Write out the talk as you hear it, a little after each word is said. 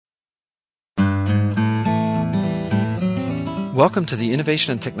Welcome to the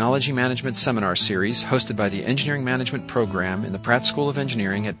Innovation and Technology Management Seminar Series hosted by the Engineering Management Program in the Pratt School of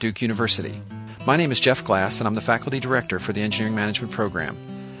Engineering at Duke University. My name is Jeff Glass, and I'm the Faculty Director for the Engineering Management Program.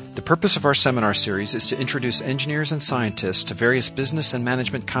 The purpose of our seminar series is to introduce engineers and scientists to various business and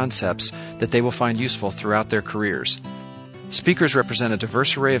management concepts that they will find useful throughout their careers. Speakers represent a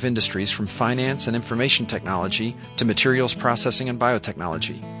diverse array of industries from finance and information technology to materials processing and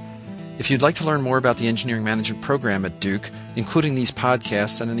biotechnology. If you'd like to learn more about the Engineering Management Program at Duke, including these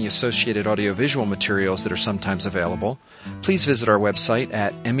podcasts and any associated audiovisual materials that are sometimes available, please visit our website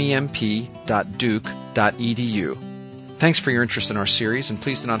at memp.duke.edu. Thanks for your interest in our series, and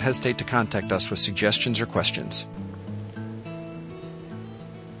please do not hesitate to contact us with suggestions or questions.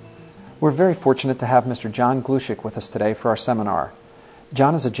 We're very fortunate to have Mr. John Glushik with us today for our seminar.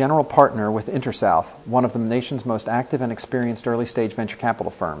 John is a general partner with Intersouth, one of the nation's most active and experienced early-stage venture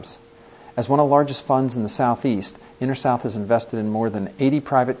capital firms. As one of the largest funds in the Southeast, Intersouth has invested in more than 80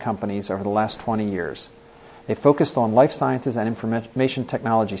 private companies over the last 20 years. They focused on life sciences and information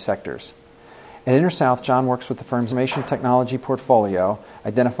technology sectors. At Intersouth, John works with the firm's information technology portfolio,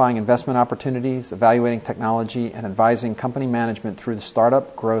 identifying investment opportunities, evaluating technology, and advising company management through the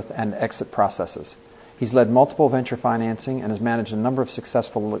startup, growth, and exit processes. He's led multiple venture financing and has managed a number of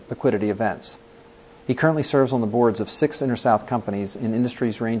successful liquidity events. He currently serves on the boards of 6 Intersouth companies in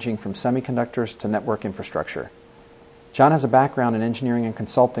industries ranging from semiconductors to network infrastructure. John has a background in engineering and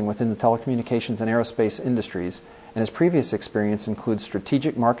consulting within the telecommunications and aerospace industries, and his previous experience includes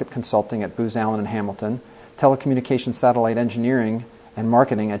strategic market consulting at Booz Allen and Hamilton, telecommunications satellite engineering, and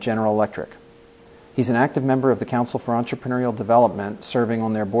marketing at General Electric. He's an active member of the Council for Entrepreneurial Development, serving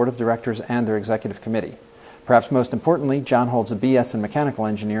on their board of directors and their executive committee. Perhaps most importantly, John holds a BS in Mechanical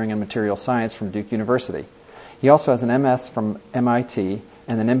Engineering and Material Science from Duke University. He also has an MS from MIT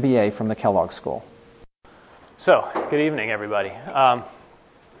and an MBA from the Kellogg School. So, good evening, everybody. I'm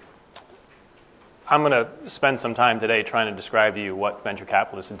going to spend some time today trying to describe to you what venture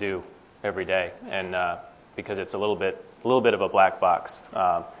capitalists do every day, and because it's a little bit of a black box,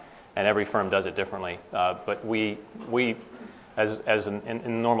 and every firm does it differently. But we in the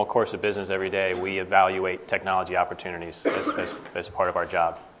normal course of business every day, we evaluate technology opportunities as part of our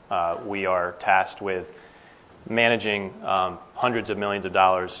job. We are tasked with managing hundreds of millions of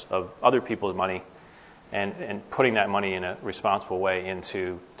dollars of other people's money and putting that money in a responsible way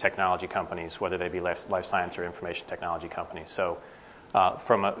into technology companies, whether they be life science or information technology companies. So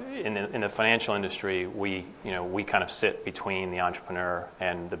in the financial industry, we kind of sit between the entrepreneur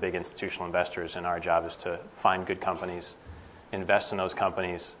and the big institutional investors, and our job is to find good companies, invest in those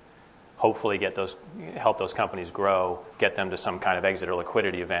companies, hopefully help those companies grow, get them to some kind of exit or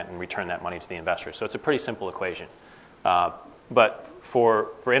liquidity event, and return that money to the investors. So it's a pretty simple equation. But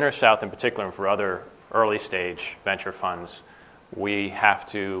for Intersouth in particular, and for other early-stage venture funds, we have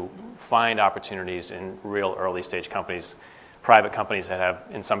to find opportunities in real early-stage companies, private companies that have,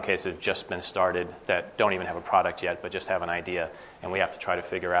 in some cases, just been started, that don't even have a product yet, but just have an idea, and we have to try to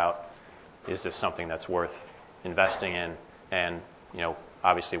figure out, is this something that's worth investing in, and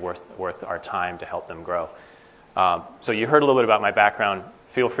obviously worth our time to help them grow. So you heard a little bit about my background.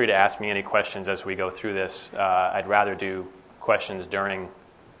 Feel free to ask me any questions as we go through this. I'd rather do questions during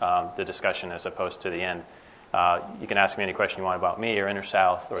the discussion as opposed to the end. You can ask me any question you want about me or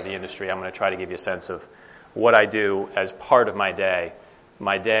Intersouth or the industry. I'm going to try to give you a sense of what I do as part of my day.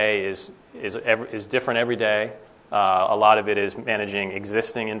 My day is different every day. A lot of it is managing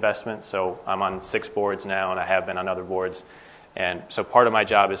existing investments. So I'm on 6 boards now, and I have been on other boards. And so part of my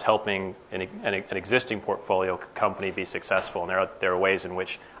job is helping an existing portfolio company be successful. And there are ways in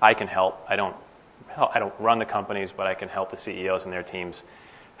which I can help. I don't run the companies, but I can help the CEOs and their teams,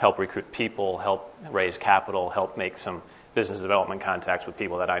 help recruit people, help raise capital, help make some business development contacts with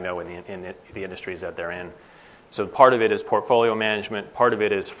people that I know in the industries that they're in. So part of it is portfolio management. Part of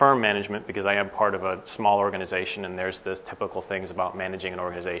it is firm management, because I am part of a small organization, and there's the typical things about managing an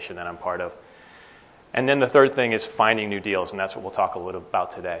organization that I'm part of. And then the third thing is finding new deals, and that's what we'll talk a little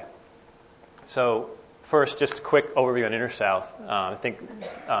about today. So first, just a quick overview on Intersouth. I think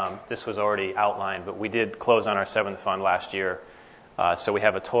this was already outlined, but we did close on our 7th fund last year. So we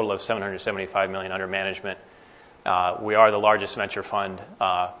have a total of $775 million under management. We are the largest venture fund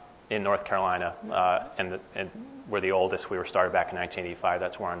in North Carolina, and we're the oldest. We were started back in 1985.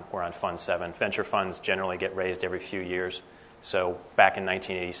 That's where we're on Fund 7. Venture funds generally get raised every few years. So back in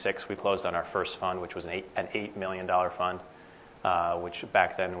 1986, we closed on our first fund, which was an $8 million fund, which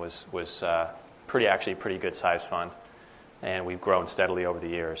back then was pretty good sized fund. And we've grown steadily over the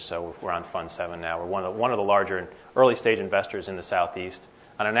years. So we're on Fund 7 now. We're one of the larger early stage investors in the Southeast.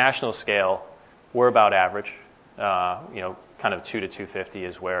 On a national scale, we're about average. kind of 2 to 250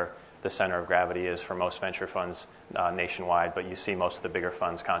 is where the center of gravity is for most venture funds nationwide, but you see most of the bigger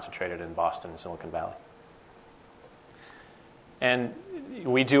funds concentrated in Boston and Silicon Valley. And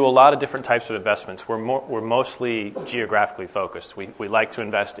we do a lot of different types of investments. We're mostly geographically focused. We like to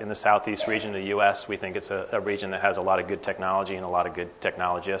invest in the southeast region of the U.S. We think it's a region that has a lot of good technology and a lot of good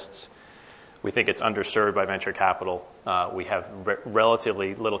technologists. We think it's underserved by venture capital. We have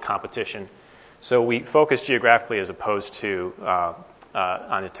relatively little competition. So we focus geographically as opposed to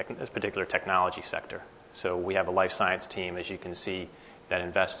on a particular technology sector. So we have a life science team, as you can see, that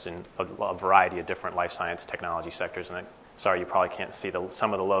invests in a variety of different life science technology sectors. And sorry, you probably can't see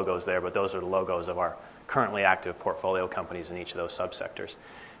some of the logos there, but those are the logos of our currently active portfolio companies in each of those subsectors.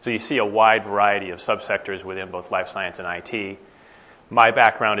 So you see a wide variety of subsectors within both life science and IT. My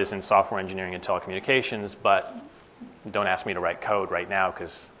background is in software engineering and telecommunications, but don't ask me to write code right now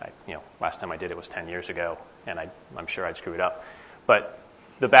because last time I did it was 10 years ago, and I'm sure I'd screw it up. But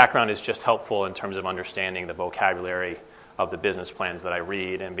the background is just helpful in terms of understanding the vocabulary of the business plans that I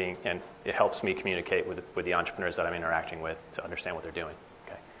read, and it helps me communicate with the entrepreneurs that I'm interacting with to understand what they're doing.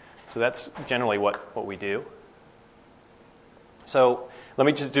 Okay, so that's generally what we do. So let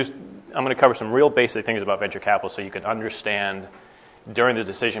me I'm going to cover some real basic things about venture capital so you can understand during the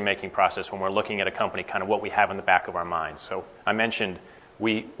decision-making process when we're looking at a company kind of what we have in the back of our minds. So I mentioned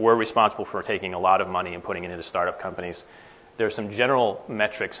we're responsible for taking a lot of money and putting it into startup companies. There's some general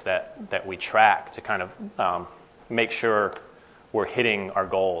metrics that we track to kind of make sure we're hitting our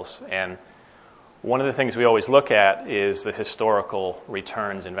goals. And one of the things we always look at is the historical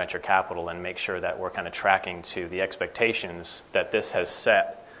returns in venture capital and make sure that we're kind of tracking to the expectations that this has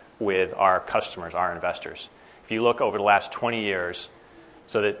set with our customers, our investors. If you look over the last 20 years,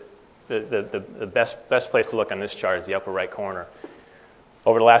 so that the best place to look on this chart is the upper right corner.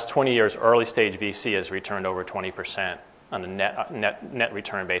 Over the last 20 years, early stage VC has returned over 20% on a net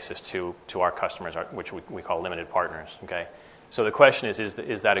return basis to our customers, which we call limited partners. Okay, so the question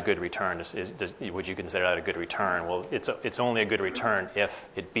is that a good return? Would you consider that a good return? Well, it's only a good return if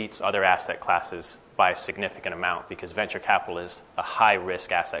it beats other asset classes by a significant amount, because venture capital is a high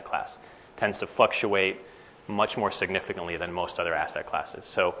risk asset class, tends to fluctuate much more significantly than most other asset classes.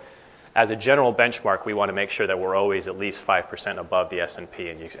 So as a general benchmark, we want to make sure that we're always at least 5% above the S&P,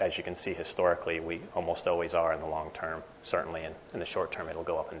 and as you can see historically, we almost always are in the long term. Certainly in the short term, it'll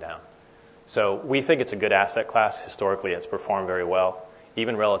go up and down. So we think it's a good asset class. Historically, it's performed very well,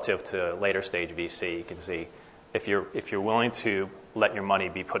 even relative to later stage VC. You can see if you're willing to let your money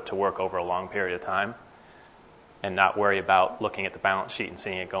be put to work over a long period of time and not worry about looking at the balance sheet and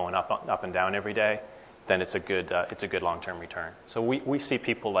seeing it going up and down every day, then it's a good long-term return. So we see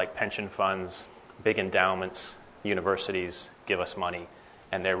people like pension funds, big endowments, universities give us money,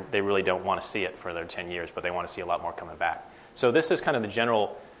 and they really don't want to see it for their 10 years, but they want to see a lot more coming back. So this is kind of the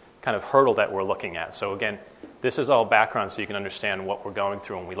general kind of hurdle that we're looking at. So again, this is all background so you can understand what we're going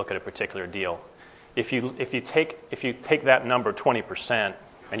through when we look at a particular deal. If you take that number 20%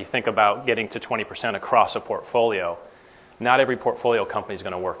 and you think about getting to 20% across a portfolio, not every portfolio company is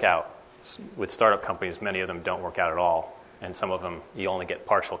going to work out. With startup companies, many of them don't work out at all, and some of them you only get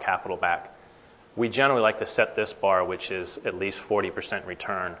partial capital back. We generally like to set this bar, which is at least 40%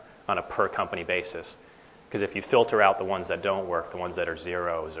 return on a per company basis, because if you filter out the ones that don't work, the ones that are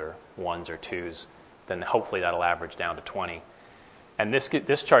zeros or ones or twos, then hopefully that'll average down to 20. And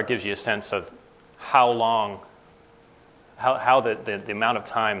this chart gives you a sense of how the amount of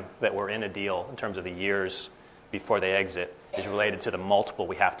time that we're in a deal in terms of the years before they exit is related to the multiple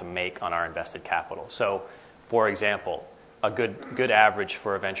we have to make on our invested capital. So, for example, a good average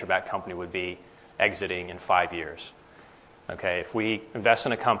for a venture-backed company would be exiting in 5 years. Okay, if we invest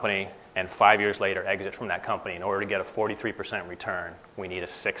in a company and 5 years later exit from that company, in order to get a 43% return, we need a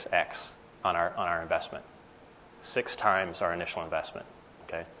 6x on our investment. 6 times our initial investment.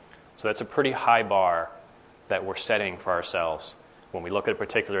 Okay, so that's a pretty high bar that we're setting for ourselves when we look at a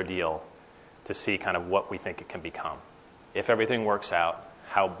particular deal to see kind of what we think it can become. If everything works out,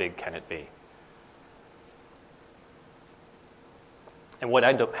 how big can it be? And what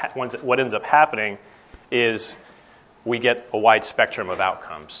ends up happening is we get a wide spectrum of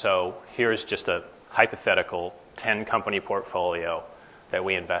outcomes. So here's just a hypothetical 10-company portfolio that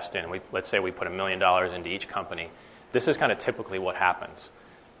we invest in. Let's say we put $1 million into each company. This is kind of typically what happens.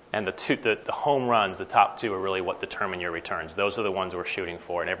 And the home runs, the top 2, are really what determine your returns. Those are the ones we're shooting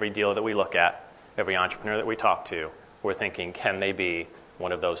for. And every deal that we look at, every entrepreneur that we talk to, we're thinking, can they be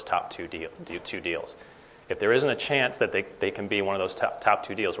one of those top 2 deals? If there isn't a chance that they can be one of those top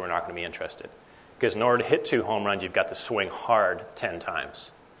 2 deals, we're not going to be interested. Because in order to hit 2 home runs, you've got to swing hard 10 times.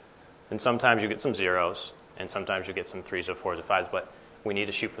 And sometimes you get some zeros, and sometimes you get some 3s or 4s or 5s, but we need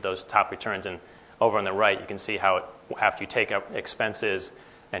to shoot for those top returns. And over on the right, you can see how after you take out expenses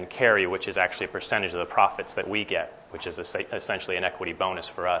and carry, which is actually a percentage of the profits that we get, which is essentially an equity bonus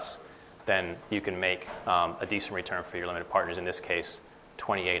for us, then you can make a decent return for your limited partners, in this case,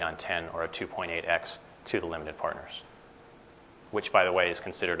 28 on 10 or a 2.8x to the limited partners, which, by the way, is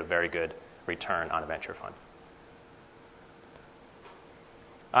considered a very good return on a venture fund.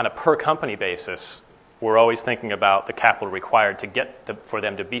 On a per-company basis, we're always thinking about the capital required to for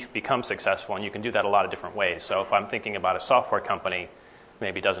them to become successful, and you can do that a lot of different ways. So if I'm thinking about a software company,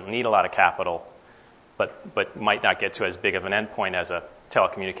 maybe doesn't need a lot of capital, but might not get to as big of an endpoint as a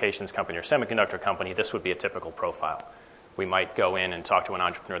telecommunications company or semiconductor company, this would be a typical profile. We might go in and talk to an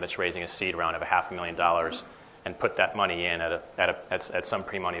entrepreneur that's raising a seed round of $500,000 and put that money in at some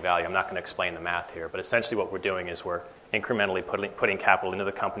pre-money value. I'm not going to explain the math here, but essentially what we're doing is we're incrementally putting capital into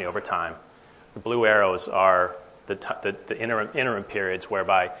the company over time. The blue arrows are the interim periods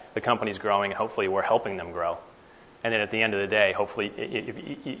whereby the company's growing and hopefully we're helping them grow. And then at the end of the day, hopefully,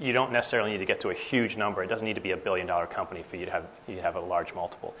 you don't necessarily need to get to a huge number. It doesn't need to be a billion-dollar company for you to have a large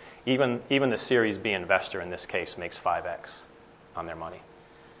multiple. Even the Series B investor in this case makes 5x on their money.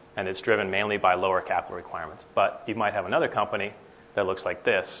 And it's driven mainly by lower capital requirements. But you might have another company that looks like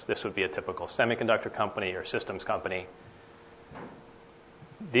this. This would be a typical semiconductor company or systems company.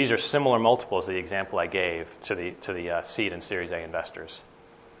 These are similar multiples to the example I gave to the seed and Series A investors.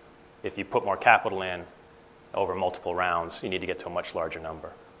 If you put more capital in over multiple rounds, you need to get to a much larger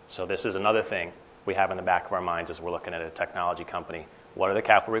number. So this is another thing we have in the back of our minds as we're looking at a technology company. What are the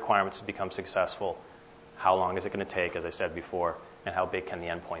capital requirements to become successful? How long is it going to take, as I said before, and how big can the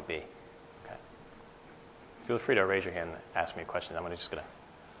endpoint be? Okay. Feel free to raise your hand and ask me a question. I'm just going to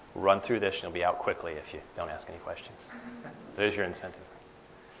run through this, and you'll be out quickly if you don't ask any questions. So there's your incentive.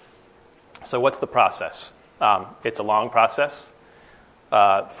 So what's the process? It's a long process.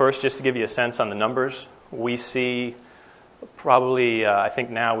 First, just to give you a sense on the numbers, we see probably, I think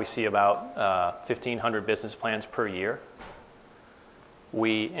now we see about 1,500 business plans per year.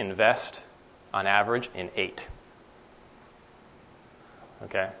 We invest, on average, in 8.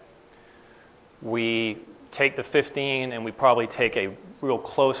 Okay? We take the 15 and we probably take a real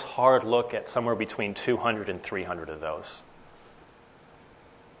close, hard look at somewhere between 200 and 300 of those.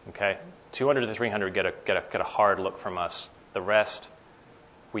 Okay? 200 to 300 get a hard look from us. The rest,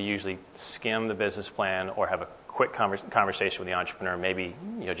 we usually skim the business plan or have a quick conversation with the entrepreneur. Maybe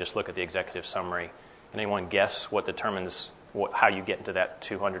just look at the executive summary. Anyone guess what determines how you get into that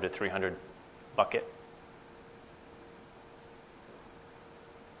 200 to 300 bucket?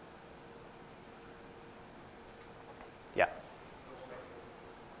 Yeah.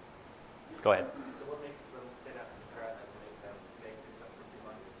 Go ahead. So what makes them stand out from the crowd and make them make this up for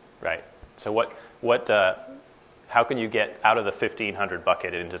money? Right. So how can you get out of the 1,500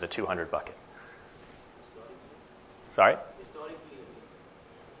 bucket into the 200 bucket? Sorry?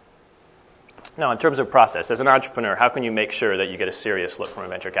 No, in terms of process. As an entrepreneur, how can you make sure that you get a serious look from a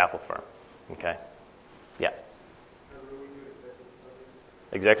venture capital firm? Okay. Yeah.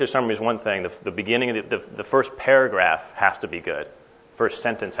 Executive summary is one thing. The beginning of the first paragraph has to be good. First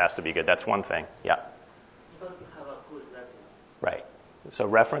sentence has to be good. That's one thing. Yeah. Right. So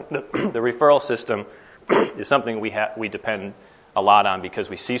the referral system is something we depend a lot on because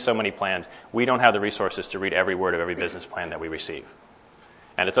we see so many plans. We don't have the resources to read every word of every business plan that we receive.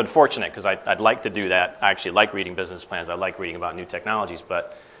 And it's unfortunate because I'd like to do that. I actually like reading business plans. I like reading about new technologies.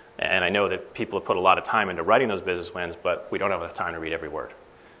 And I know that people have put a lot of time into writing those business plans, but we don't have enough time to read every word.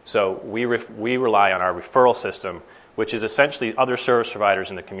 So we rely on our referral system, which is essentially other service providers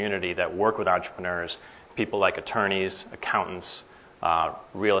in the community that work with entrepreneurs, people like attorneys, accountants,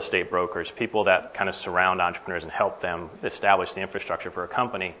 real estate brokers, people that kind of surround entrepreneurs and help them establish the infrastructure for a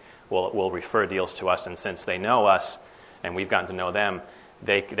company will refer deals to us. And since they know us and we've gotten to know them,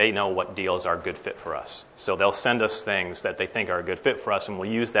 they know what deals are a good fit for us. So they'll send us things that they think are a good fit for us, and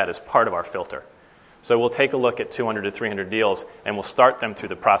we'll use that as part of our filter. So we'll take a look at 200 to 300 deals, and we'll start them through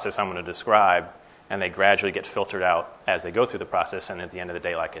the process I'm going to describe, and they gradually get filtered out as they go through the process. And at the end of the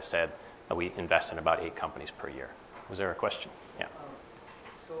day, like I said, we invest in about 8 companies per year. Was there a question? Yeah.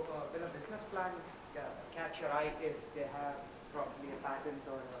 So will a business plan catch your eye if they have probably a patent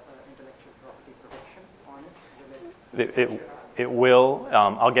or intellectual property protection on it? Will It will.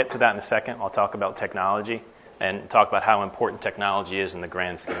 I'll get to that in a second. I'll talk about technology and talk about how important technology is in the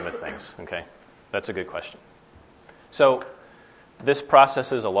grand scheme of things. Okay, that's a good question. So this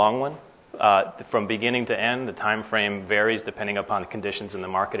process is a long one. From beginning to end, the time frame varies depending upon the conditions in the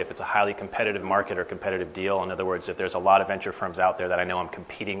market. If it's a highly competitive market or competitive deal, in other words, if there's a lot of venture firms out there that I know I'm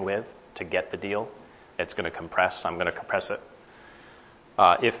competing with to get the deal, it's going to compress. I'm going to compress it.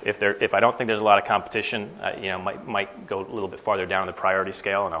 If I don't think there's a lot of competition, might go a little bit farther down the priority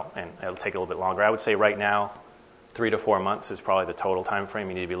scale, and it'll take a little bit longer. I would say right now, 3 to 4 months is probably the total time frame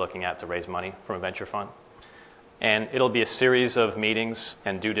you need to be looking at to raise money from a venture fund. And it'll be a series of meetings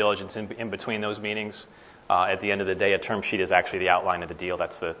and due diligence in between those meetings. At the end of the day, a term sheet is actually the outline of the deal.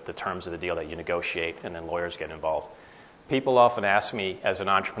 That's the terms of the deal that you negotiate, and then lawyers get involved. People often ask me, as an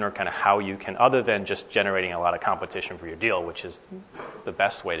entrepreneur, kind of how you can, other than just generating a lot of competition for your deal, which is the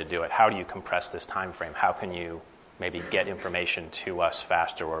best way to do it, how do you compress this time frame? How can you maybe get information to us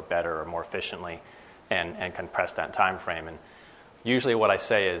faster or better or more efficiently and compress that time frame? And usually what I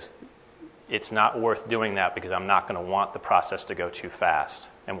say is, it's not worth doing that because I'm not going to want the process to go too fast.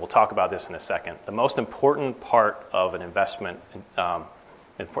 And we'll talk about this in a second. The most important part of an investment, the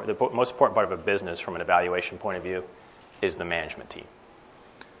most important part of a business from an evaluation point of view is the management team.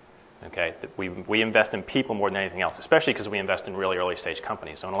 Okay, we invest in people more than anything else, especially because we invest in really early stage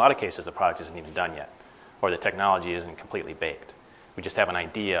companies. So in a lot of cases, the product isn't even done yet, or the technology isn't completely baked. We just have an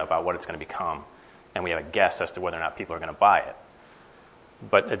idea about what it's going to become, and we have a guess as to whether or not people are going to buy it.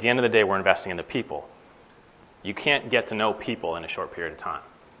 But at the end of the day, we're investing in the people. You can't get to know people in a short period of time.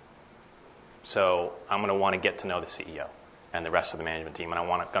 So I'm going to want to get to know the CEO and the rest of the management team, and I'm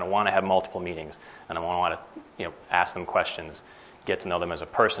going to want to have multiple meetings, and I want to ask them questions, get to know them as a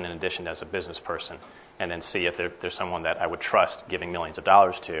person in addition to as a business person, and then see if there's someone that I would trust giving millions of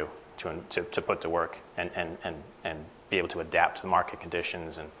dollars to put to work and be able to adapt to the market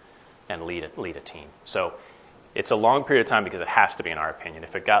conditions and lead a team. So it's a long period of time because it has to be, in our opinion.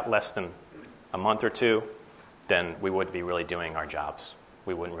 If it got less than a month or two, then we wouldn't be really doing our jobs.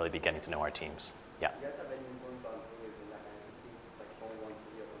 We wouldn't really be getting to know our teams. Yeah. Do you guys have any influence on who is in that management team? Like only one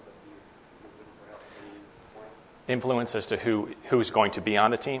CEO comes up to you looking for help at any point? Influence as to who's going to be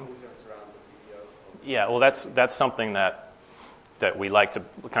on the team? Who's going to surround the CEO? Yeah, well, that's something that we like to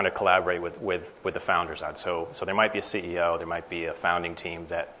kind of collaborate with the founders on. So there might be a CEO, there might be a founding team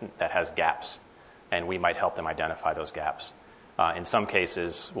that has gaps, and we might help them identify those gaps. In some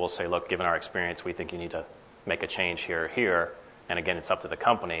cases, we'll say, look, given our experience, we think you need to make a change here or here. And again, it's up to the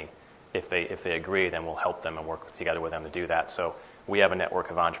company. If they agree, then we'll help them and work together with them to do that. So we have a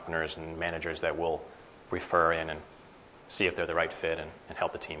network of entrepreneurs and managers that will refer in and see if they're the right fit and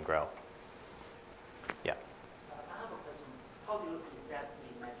help the team grow. Yeah. I have a question. How do you exactly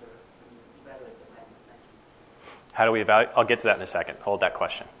measure and evaluate the management? How do we evaluate? I'll get to that in a second. Hold that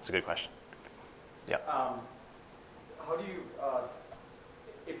question. It's a good question. Yeah. How do you,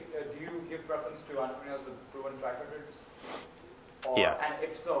 do you give preference to entrepreneurs with proven track records? Or, Yeah. And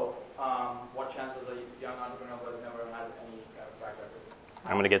if so, what chances a young entrepreneur who has never had any kind of track record?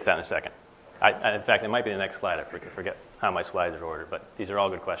 I'm going to get to that in a second. In fact, it might be the next slide. I forget how my slides are ordered, but these are all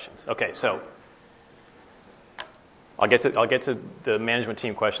good questions. Okay, so I'll get to the management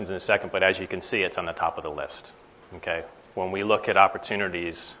team questions in a second, but as you can see, it's on the top of the list. Okay, when we look at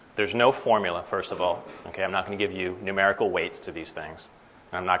opportunities, there's no formula, first of all. Okay, I'm not going to give you numerical weights to these things.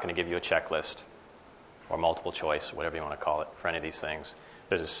 I'm not going to give you a checklist or multiple choice, whatever you want to call it, for any of these things.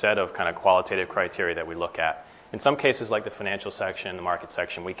 There's a set of kind of qualitative criteria that we look at. In some cases, like the financial section, the market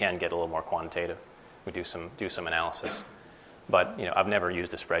section, we can get a little more quantitative. We do some analysis. But I've never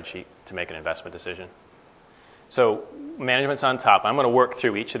used a spreadsheet to make an investment decision. So management's on top. I'm going to work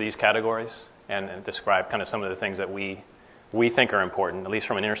through each of these categories and describe kind of some of the things that we think are important, at least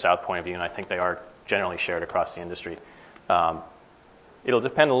from an Intersouth point of view, and I think they are generally shared across the industry. It'll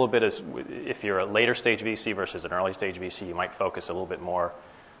depend a little bit if you're a later stage VC versus an early stage VC, you might focus a little bit more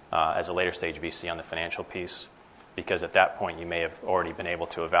as a later stage VC on the financial piece, because at that point you may have already been able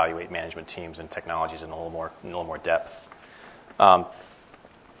to evaluate management teams and technologies in a little more depth. I'll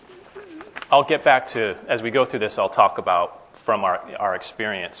get back to, as we go through this, I'll talk about from our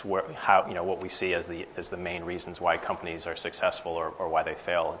experience what we see as the main reasons why companies are successful or why they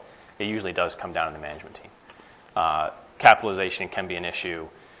fail. It usually does come down to the management team. Capitalization can be an issue.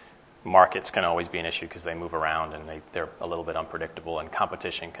 Markets can always be an issue because they move around and they're a little bit unpredictable. And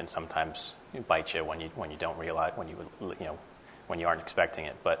competition can sometimes bite you when you don't realize when you aren't expecting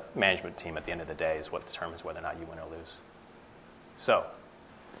it. But management team at the end of the day is what determines whether or not you win or lose. So,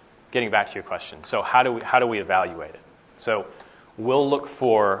 getting back to your question, so how do we evaluate it? So, we'll look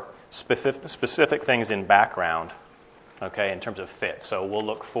for specific things in background, okay, in terms of fit. So we'll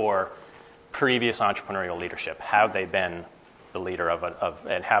look for previous entrepreneurial leadership. Have they been the leader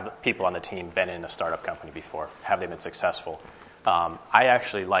and have people on the team been in a startup company before? Have they been successful? I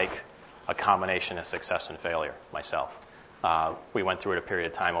actually like a combination of success and failure myself. We went through a period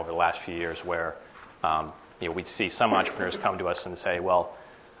of time over the last few years where we'd see some entrepreneurs come to us and say, well,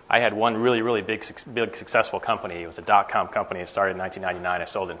 I had one really, really big successful company. It was a dot-com company. It started in 1999. I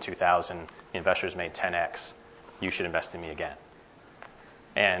sold it in 2000. The investors made 10x. You should invest in me again.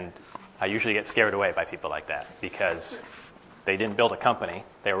 And I usually get scared away by people like that because they didn't build a company.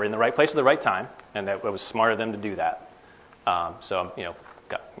 They were in the right place at the right time, and that it was smart of them to do that. So,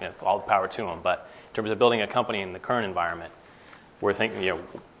 got all the power to them. But in terms of building a company in the current environment, we're thinking,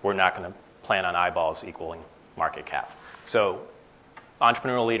 we're not going to plan on eyeballs equaling market cap. So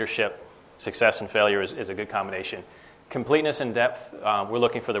entrepreneurial leadership, success and failure is a good combination. Completeness and depth, we're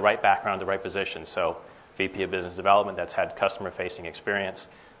looking for the right background, the right position. So VP of Business Development that's had customer-facing experience,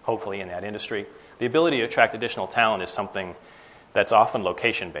 hopefully in that industry. The ability to attract additional talent is something that's often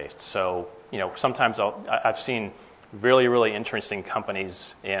location-based. So, sometimes I've seen really, really interesting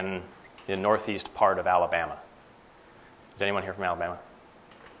companies in the northeast part of Alabama. Is anyone here from Alabama?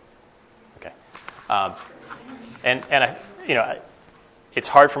 Okay. It's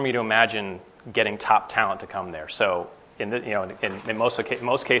hard for me to imagine getting top talent to come there. So, in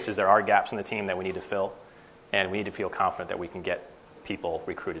most cases, there are gaps in the team that we need to fill, and we need to feel confident that we can get people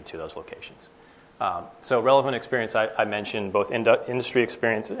recruited to those locations. So relevant experience, I mentioned both industry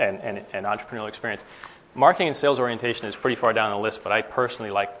experience and entrepreneurial experience. Marketing and sales orientation is pretty far down the list, but I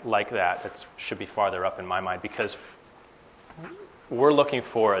personally like that. It should be farther up in my mind because we're looking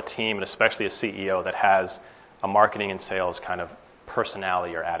for a team, and especially a CEO, that has a marketing and sales kind of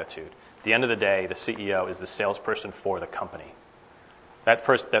personality or attitude. At the end of the day, the CEO is the salesperson for the company. That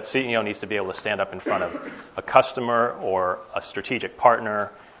CEO needs to be able to stand up in front of a customer or a strategic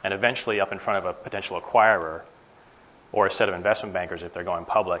partner and eventually up in front of a potential acquirer or a set of investment bankers if they're going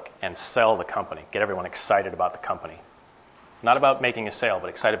public and sell the company, get everyone excited about the company. Not about making a sale, but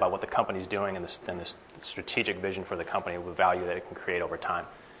excited about what the company's doing and the strategic vision for the company with value that it can create over time.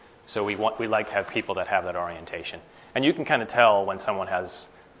 So we like to have people that have that orientation. And you can kind of tell when someone has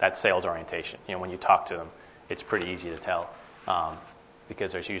that sales orientation. When you talk to them, it's pretty easy to tell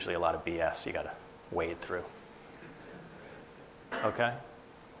because there's usually a lot of BS you got to wade through. Okay?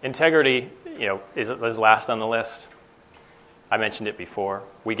 Integrity, is last on the list. I mentioned it before.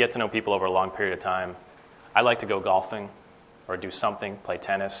 We get to know people over a long period of time. I like to go golfing or do something, play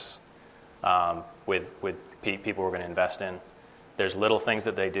tennis with people we're going to invest in. There's little things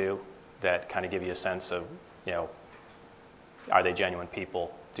that they do that kind of give you a sense of, are they genuine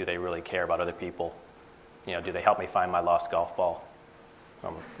people? Do they really care about other people? Do they help me find my lost golf ball?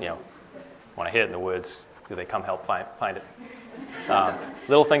 When I hit it in the woods, do they come help find it?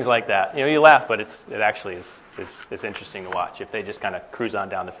 Little things like that. You laugh, but it actually is interesting to watch. If they just kind of cruise on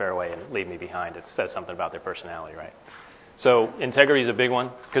down the fairway and leave me behind, it says something about their personality, right? So integrity is a big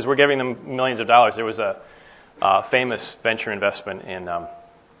one because we're giving them millions of dollars. There was a famous venture investment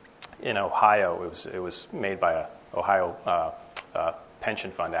in Ohio. It was made by a Ohio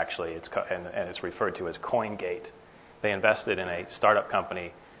pension fund, actually. And it's referred to as CoinGate. They invested in a startup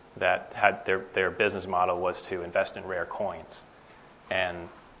company that had their business model was to invest in rare coins. And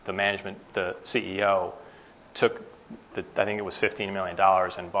the CEO took, I think it was $15 million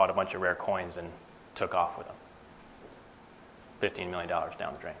and bought a bunch of rare coins and took off with them. $15 million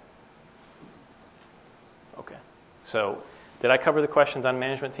down the drain. Okay. So did I cover the questions on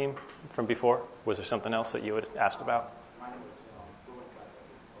management team from before? Was there something else that you had asked about?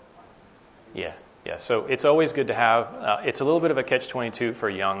 Yeah. So it's always good to have, it's a little bit of a catch-22 for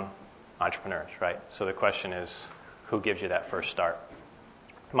young entrepreneurs, right? So the question is, who gives you that first start?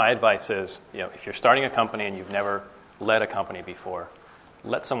 My advice is, if you're starting a company and you've never led a company before,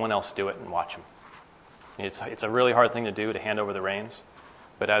 let someone else do it and watch them. It's a really hard thing to do, to hand over the reins.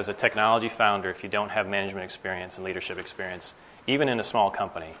 But as a technology founder, if you don't have management experience and leadership experience, even in a small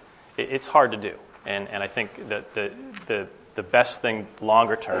company, it's hard to do. And I think that the best thing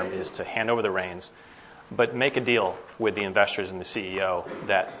longer term is to hand over the reins, but make a deal with the investors and the CEO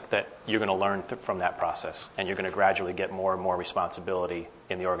that you're going to learn from that process, and you're going to gradually get more and more responsibility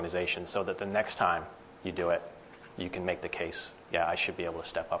in the organization so that the next time you do it, you can make the case, yeah, I should be able to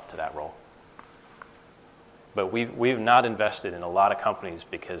step up to that role. But we've not invested in a lot of companies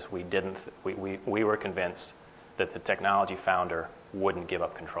because we were convinced that the technology founder wouldn't give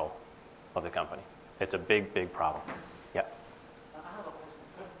up control of the company. It's a big, big problem. Yeah. I have a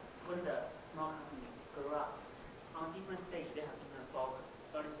question. When the small company grew up, on different stages they have different focus.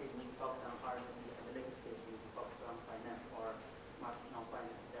 Early stage we focus on R&D, and the later stage we focus on finance or marketing or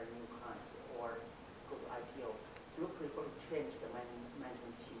finance, their new clients, or go to IPO. Do you prefer to change the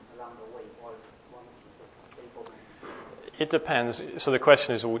management team along the way, or one team just stay focused? It depends. So the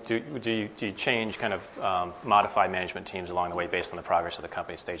question is, do you change, kind of modify management teams along the way based on the progress of the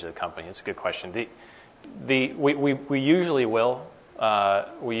company, stage of the company? It's a good question. We usually will.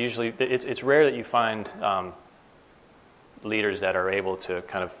 we usually, it's rare that you find leaders that are able to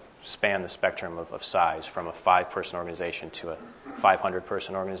kind of span the spectrum of size from a 5-person organization to a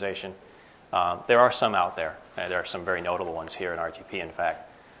 500-person organization. There are some out there. There are some very notable ones here in RTP, in fact.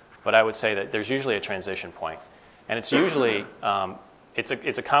 But I would say that there's usually a transition point. And it's usually,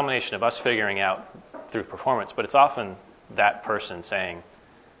 it's a combination of us figuring out through performance, but it's often that person saying,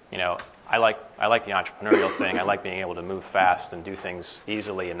 you know, I like the entrepreneurial thing. I like being able to move fast and do things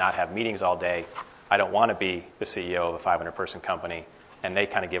easily and not have meetings all day. I don't want to be the CEO of a 500-person company. And they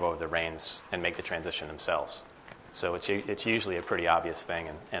kind of give over the reins and make the transition themselves. So it's usually a pretty obvious thing.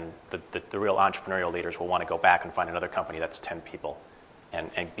 And the real entrepreneurial leaders will want to go back and find another company that's 10 people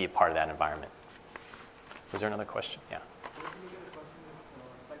and be a part of that environment. Was there another question? Yeah.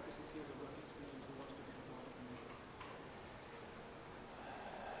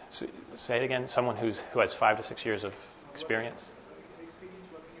 So, say it again. Someone who has 5 to 6 years of experience. Experience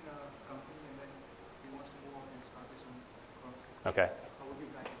working in a company and then he wants to move on and start his own company. Okay. How would you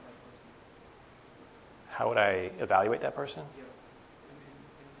bracket that person? How would I evaluate that person? Yeah.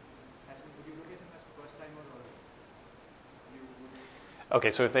 Would you look at him as a first timer or you would?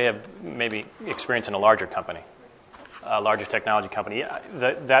 Okay, so if they have maybe experience in a larger company, a larger technology company, yeah,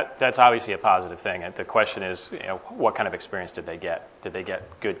 that's obviously a positive thing. And the question is, you know, what kind of experience did they get? Did they get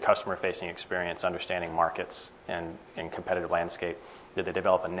good customer-facing experience, understanding markets and competitive landscape? Did they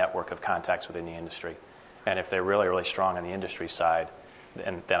develop a network of contacts within the industry? And if they're really, really strong on the industry side,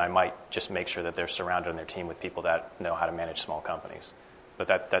 then I might just make sure that they're surrounded on their team with people that know how to manage small companies. But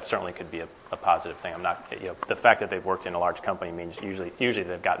that certainly could be a positive thing. I'm not, you know, the fact that they've worked in a large company means usually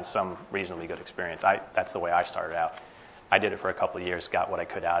they've gotten some reasonably good experience. That's the way I started out. I did it for a couple of years, got what I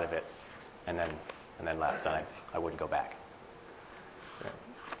could out of it, and then left. And I wouldn't go back.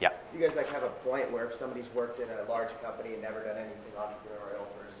 Yeah. You guys like have a point where if somebody's worked in a large company and never done anything entrepreneurial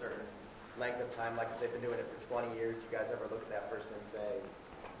for a certain length of time, like if they've been doing it for 20 years, do you guys ever look at that person and say,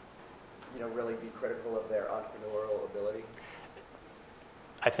 you know, really be critical of their entrepreneurial ability?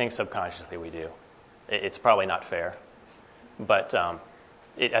 I think subconsciously we do. It's probably not fair, but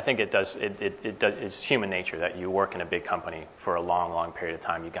I think it does. It's human nature that you work in a big company for a long, long period of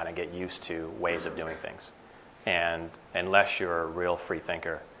time. You got to get used to ways of doing things, and unless you're a real free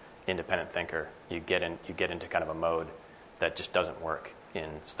thinker, independent thinker, you get into kind of a mode that just doesn't work in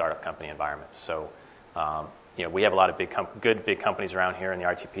startup company environments. So, you know, we have a lot of good big companies around here in the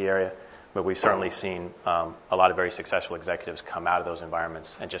RTP area, but we've certainly seen a lot of very successful executives come out of those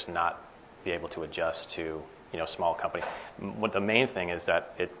environments and just not be able to adjust to, you know, small company. What the main thing is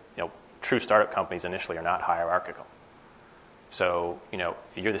that true startup companies initially are not hierarchical. So, you know,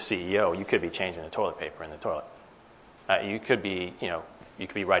 you're the CEO. You could be changing the toilet paper in the toilet. You could be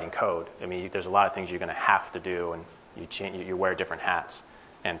writing code. I mean, there's a lot of things you're going to have to do, and you wear different hats.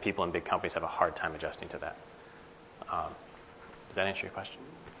 And people in big companies have a hard time adjusting to that. Does that answer your question?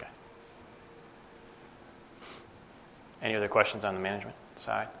 Okay. Any other questions on the management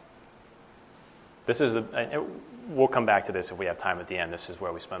side? We'll come back to this if we have time at the end. This is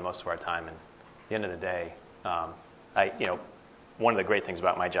where we spend most of our time. And at the end of the day, one of the great things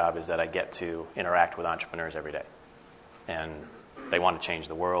about my job is that I get to interact with entrepreneurs every day. And they want to change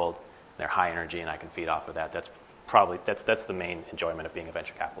the world. They're high energy, and I can feed off of that. That's the main enjoyment of being a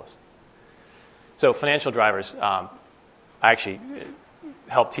venture capitalist. So financial drivers, I actually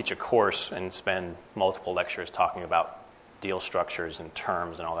help teach a course and spend multiple lectures talking about deal structures and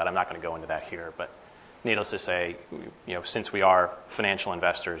terms and all that. I'm not going to go into that here, but needless to say, you know, since we are financial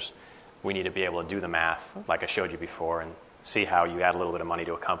investors, we need to be able to do the math, like I showed you before, and see how you add a little bit of money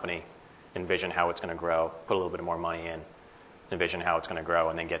to a company, envision how it's going to grow, put a little bit more money in, envision how it's going to grow,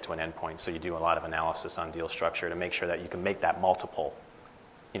 and then get to an endpoint. So you do a lot of analysis on deal structure to make sure that you can make that multiple,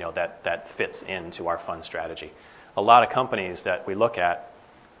 you know, that fits into our fund strategy. A lot of companies that we look at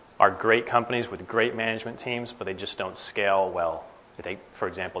are great companies with great management teams, but they just don't scale well. They, for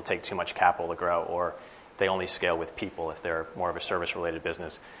example, take too much capital to grow, or they only scale with people if they're more of a service-related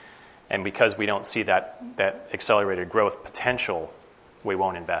business. And because we don't see that accelerated growth potential, we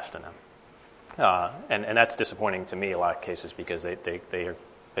won't invest in them. And that's disappointing to me in a lot of cases because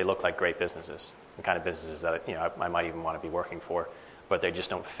they look like great businesses, the kind of businesses that, you know, I might even want to be working for, but they just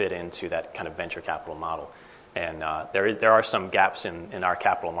don't fit into that kind of venture capital model. And there are some gaps in our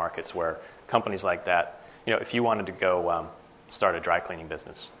capital markets where companies like that, you know, if you wanted to go start a dry cleaning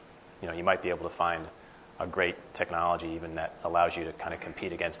business, you know, you might be able to find a great technology even that allows you to kind of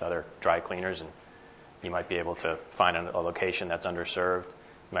compete against other dry cleaners, and you might be able to find a location that's underserved.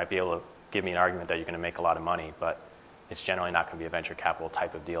 You might be able to give me an argument that you're going to make a lot of money, but it's generally not going to be a venture capital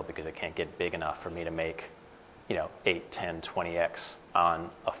type of deal because it can't get big enough for me to make, 8, 10, 20x on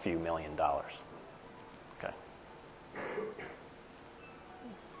a few $1 million. Okay.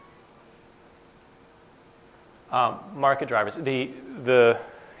 Market drivers.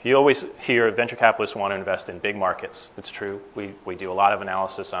 You always hear venture capitalists want to invest in big markets. It's true. We do a lot of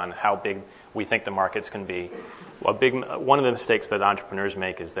analysis on how big we think the markets can be. One of the mistakes that entrepreneurs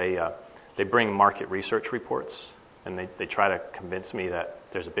make is they bring market research reports, and they try to convince me that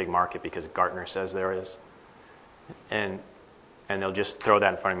there's a big market because Gartner says there is. And they'll just throw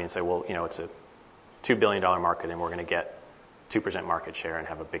that in front of me and say, well, it's a $2 billion market, and we're going to get 2% market share and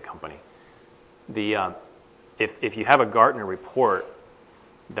have a big company. If you have a Gartner report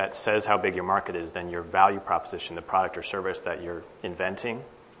that says how big your market is, then your value proposition, the product or service that you're inventing,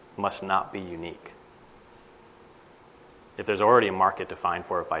 must not be unique. If there's already a market defined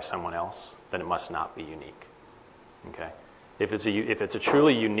for it by someone else, then it must not be unique. Okay? If it's a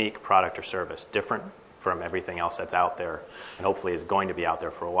truly unique product or service, different from everything else that's out there, and hopefully is going to be out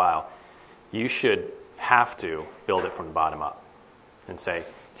there for a while, you should have to build it from the bottom up and say,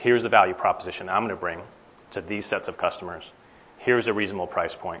 here's the value proposition I'm going to bring to these sets of customers. Here's a reasonable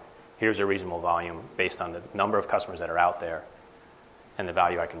price point. Here's a reasonable volume based on the number of customers that are out there and the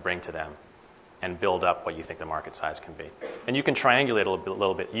value I can bring to them, and build up what you think the market size can be. And you can triangulate a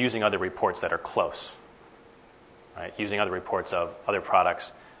little bit using other reports that are close, right? Using other reports of other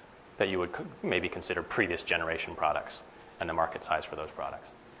products that you would maybe consider previous generation products and the market size for those products.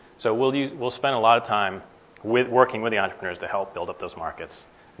 So we'll spend a lot of time working with the entrepreneurs to help build up those markets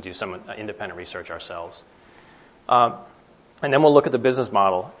and do some independent research ourselves. And then we'll look at the business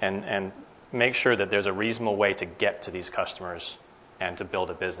model and make sure that there's a reasonable way to get to these customers and to build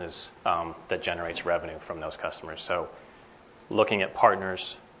a business that generates revenue from those customers. So looking at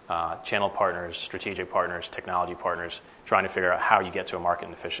partners, channel partners, strategic partners, technology partners, trying to figure out how you get to a market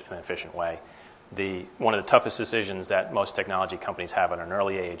in an efficient way. One of the toughest decisions that most technology companies have at an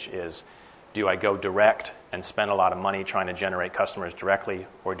early age is, do I go direct and spend a lot of money trying to generate customers directly,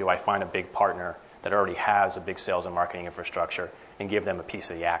 or do I find a big partner that already has a big sales and marketing infrastructure and give them a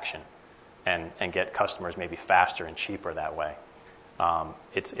piece of the action and get customers maybe faster and cheaper that way?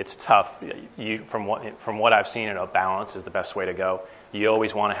 It's tough. From what I've seen, a balance is the best way to go. You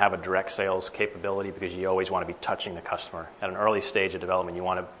always want to have a direct sales capability because you always want to be touching the customer. At an early stage of development, you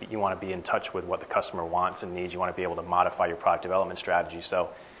want to be in touch with what the customer wants and needs. You want to be able to modify your product development strategy so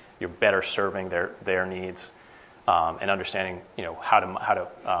you're better serving their needs and understanding how to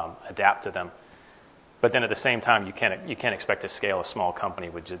adapt to them. But then at the same time, you can't expect to scale a small company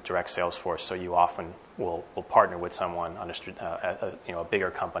with direct sales force. So you often will partner with someone on a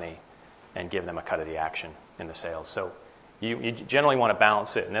bigger company and give them a cut of the action in the sales. So you generally want to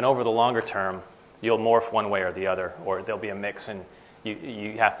balance it, and then over the longer term, you'll morph one way or the other, or there'll be a mix. And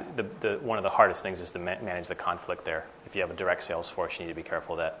you have to. One of the hardest things is to manage the conflict there. If you have a direct sales force, you need to be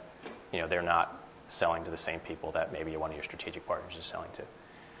careful that they're not selling to the same people that maybe one of your strategic partners is selling to.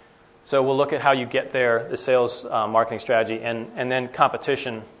 So we'll look at how you get there, the sales marketing strategy, and then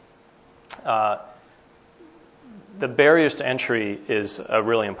competition. The barriers to entry is a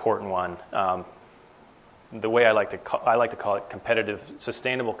really important one. The way I like to call it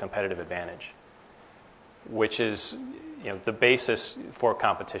sustainable competitive advantage, which is the basis for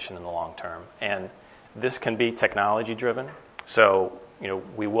competition in the long term. And this can be technology driven. So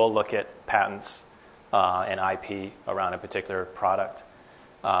we will look at patents and IP around a particular product.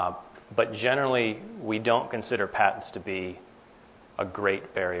 But generally, we don't consider patents to be a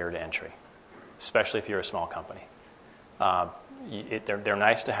great barrier to entry, especially if you're a small company. They're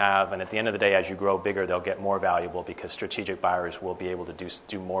nice to have, and at the end of the day, as you grow bigger, they'll get more valuable because strategic buyers will be able to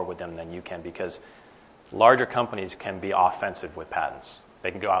do more with them than you can, because larger companies can be offensive with patents.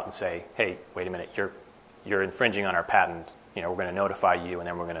 They can go out and say, hey, wait a minute, you're infringing on our patent. We're going to notify you, and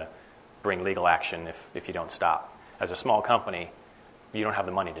then we're going to bring legal action if you don't stop. As a small company, you don't have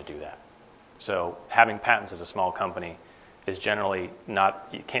the money to do that. So having patents as a small company is generally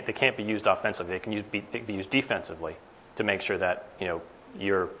not. They can't be used offensively. They can be used defensively to make sure that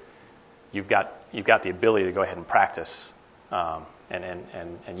you've got the ability to go ahead and practice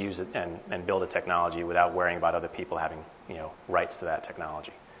and use it and build a technology without worrying about other people having rights to that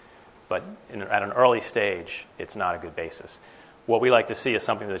technology. But at an early stage, it's not a good basis. What we like to see is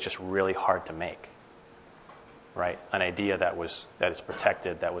something that's just really hard to make. Right, an idea that is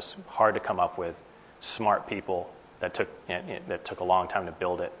protected, that was hard to come up with, smart people that took a long time to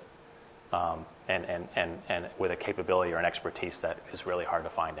build it, and with a capability or an expertise that is really hard to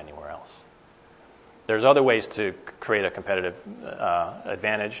find anywhere else. There's other ways to create a competitive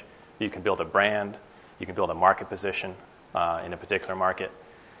advantage. You can build a brand, you can build a market position in a particular market.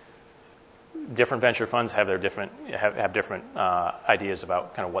 different venture funds have their different ideas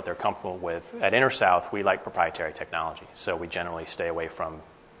about kind of what they're comfortable with. At Intersouth, we like proprietary technology, so we generally stay away from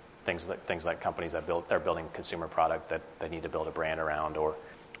things like companies that are building consumer product that they need to build a brand around, or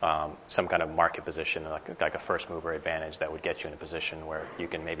some kind of market position, like a first mover advantage that would get you in a position where you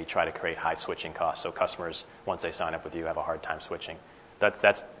can maybe try to create high switching costs, so customers, once they sign up with you, have a hard time switching.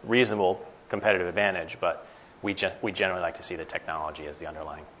 That's reasonable competitive advantage, but we generally like to see the technology as the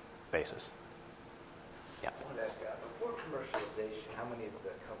underlying basis. Yeah. I wanted to ask, before commercialization, how many of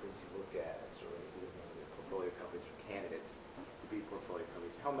the companies you look at, sort of the portfolio companies or candidates to be portfolio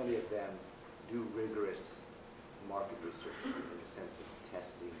companies, how many of them do rigorous market research in the sense of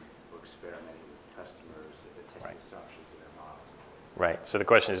testing or experimenting with customers, or testing assumptions in their models? Right. So the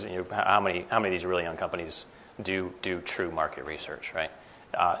question is, how many of these really young companies do true market research, right?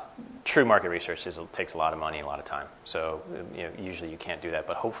 True market research takes a lot of money and a lot of time. So usually you can't do that.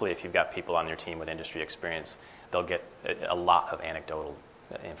 But hopefully, if you've got people on your team with industry experience, they'll get a lot of anecdotal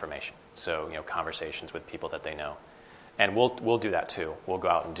information. So conversations with people that they know, and we'll do that too. We'll go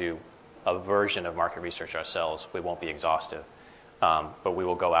out and do a version of market research ourselves. We won't be exhaustive, but we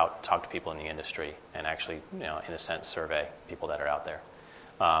will go out, talk to people in the industry, and actually, in a sense, survey people that are out there.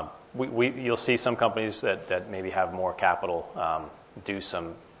 You'll see some companies that maybe have more capital do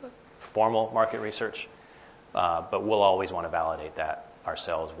some formal market research, but we'll always want to validate that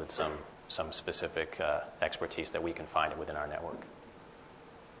ourselves with some specific expertise that we can find within our network.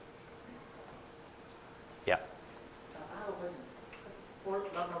 Yeah. I have a question. For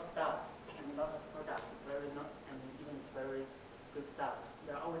lots of stuff and lots of products, and even it's very good stuff,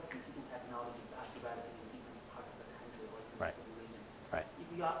 there are always competing technologies that are developing in different parts of the country or different region. Right.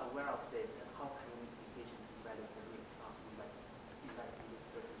 If you are aware of this, how can you make decisions to develop the risk of investing in this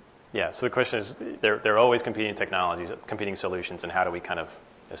certain? Yeah, so the question is, there are always competing technologies, competing solutions, and how do we kind of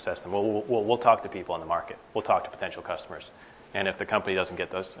assess them? We'll talk to people in the market. We'll talk to potential customers. And if the company doesn't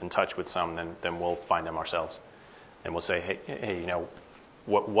get us in touch with some, then we'll find them ourselves. And we'll say, hey,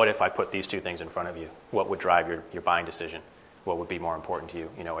 what if I put these two things in front of you? What would drive your buying decision? What would be more important to you?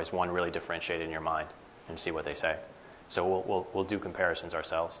 Is one really differentiated in your mind? And see what they say. So we'll do comparisons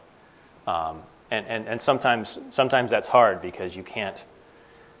ourselves. And sometimes that's hard because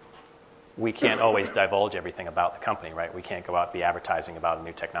we can't always divulge everything about the company, right? We can't go out and be advertising about a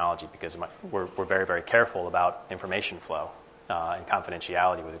new technology because we're very, very careful about information flow and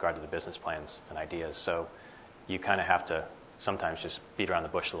confidentiality with regard to the business plans and ideas. So you kind of have to sometimes just beat around the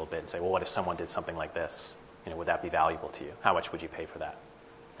bush a little bit and say, well, what if someone did something like this? Would that be valuable to you? How much would you pay for that?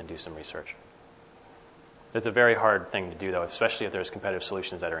 And do some research. It's a very hard thing to do, though, especially if there's competitive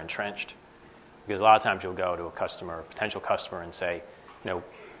solutions that are entrenched. Because a lot of times you'll go to a customer, a potential customer, and say,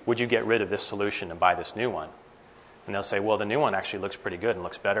 would you get rid of this solution and buy this new one? And they'll say, well, the new one actually looks pretty good and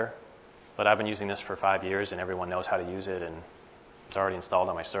looks better, but I've been using this for 5 years and everyone knows how to use it and it's already installed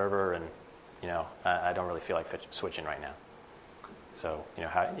on my server and, I don't really feel like switching right now. So,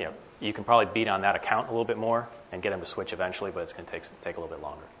 you can probably beat on that account a little bit more and get them to switch eventually, but it's going to take a little bit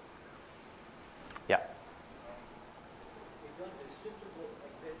longer. Yeah. If your decision to go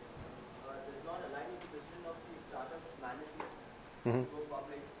exit does not align with the decision of the startup's management to go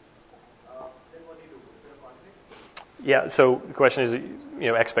public, then what do you do? Is there a conflict? Yeah, so the question is,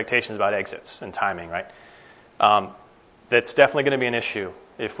 expectations about exits and timing, right? That's definitely going to be an issue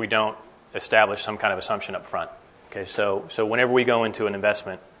if we don't establish some kind of assumption up front. Okay, so whenever we go into an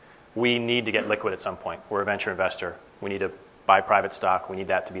investment, we need to get liquid at some point. We're a venture investor. We need to buy private stock. We need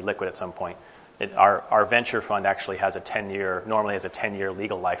that to be liquid at some point. Our venture fund actually has normally has a 10-year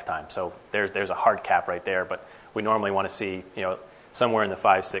legal lifetime. So there's a hard cap right there, but we normally want to see, somewhere in the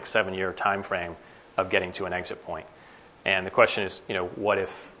 5, 6, 7-year time frame of getting to an exit point. And the question is, what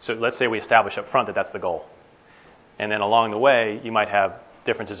if, so let's say we establish up front that that's the goal. And then along the way, you might have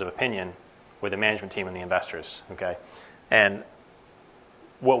differences of opinion with the management team and the investors, okay? And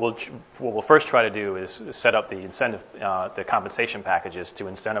what we'll first try to do is set up the compensation packages to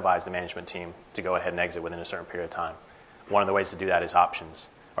incentivize the management team to go ahead and exit within a certain period of time. One of the ways to do that is options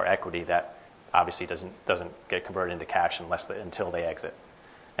or equity that obviously doesn't get converted into cash until they exit.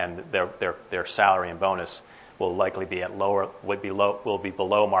 And their salary and bonus will likely be will be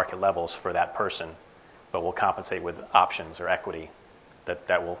below market levels for that person, but we'll compensate with options or equity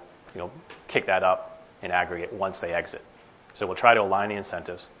that will kick that up in aggregate once they exit. So we'll try to align the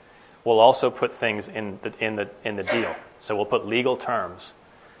incentives. We'll also put things in the deal. So we'll put legal terms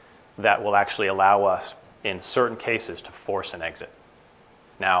that will actually allow us, in certain cases, to force an exit.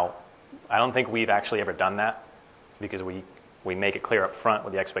 Now, I don't think we've actually ever done that because we make it clear up front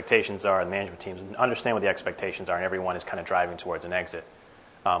what the expectations are, and the management teams understand what the expectations are, and everyone is kind of driving towards an exit.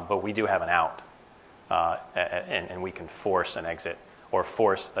 But we do have an out, and we can force an exit or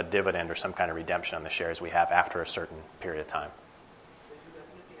force a dividend or some kind of redemption on the shares we have after a certain period of time. So you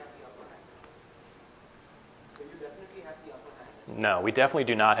definitely have the upper hand. So you definitely have the upper hand. No, we definitely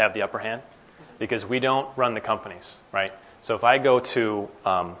do not have the upper hand because we don't run the companies, right? So if I go to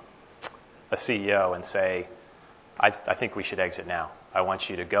a CEO and say, I think we should exit now. I want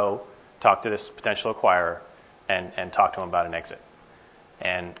you to go talk to this potential acquirer and talk to him about an exit.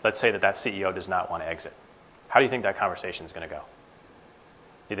 And let's say that CEO does not want to exit. How do you think that conversation is going to go?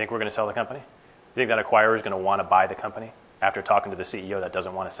 You think we're going to sell the company? You think that acquirer is going to want to buy the company after talking to the CEO that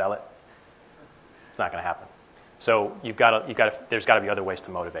doesn't want to sell it? It's not going to happen. So there's got to be other ways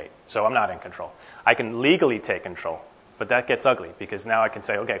to motivate. So I'm not in control. I can legally take control, but that gets ugly because now I can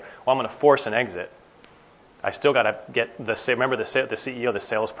say, okay, well, I'm going to force an exit. I still got to get the CEO, the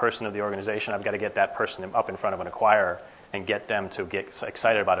salesperson of the organization. I've got to get that person up in front of an acquirer and get them to get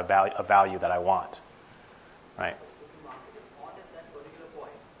excited about a value that I want, right?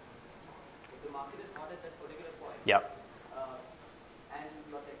 Yep. And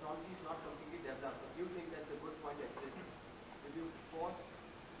your technology is not completely developed, but you think that's a good point to exit. Will you force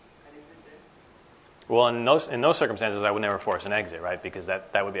an exit then? Well, in those circumstances, I would never force an exit, right? Because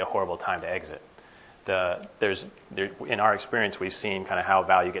that would be a horrible time to exit. In our experience, we've seen kind of how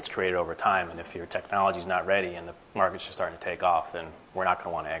value gets created over time, and if your technology is not ready and the market's just starting to take off, then we're not going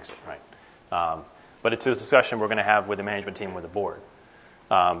to want to exit, right? But it's a discussion we're going to have with the management team, with the board.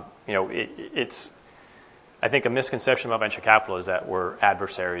 It's I think a misconception about venture capital is that we're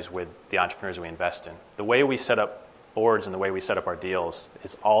adversaries with the entrepreneurs we invest in. The way we set up boards and the way we set up our deals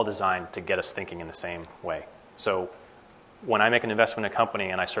is all designed to get us thinking in the same way. So when I make an investment in a company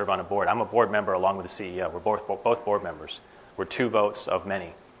and I serve on a board, I'm a board member along with the CEO. We're both board members. We're 2 votes of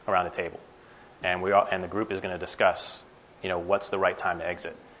many around the table. And the group is going to discuss, what's the right time to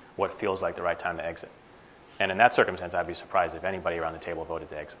exit, what feels like the right time to exit. And in that circumstance, I'd be surprised if anybody around the table voted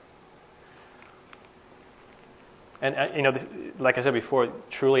to exit. And, like I said before,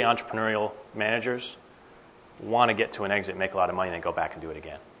 truly entrepreneurial managers want to get to an exit, make a lot of money, and then go back and do it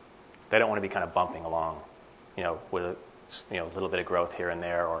again. They don't want to be kind of bumping along, with a little bit of growth here and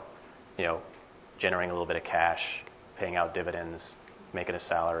there, or, generating a little bit of cash, paying out dividends, making a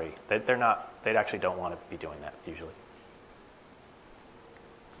salary. They actually don't want to be doing that usually.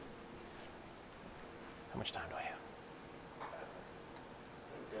 How much time do I have?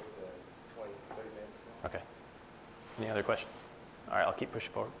 20, 30 minutes. Okay. Any other questions? All right, I'll keep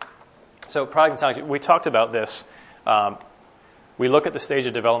pushing forward. So product and technology, we talked about this. We look at the stage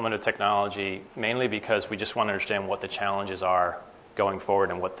of development of technology mainly because we just want to understand what the challenges are going forward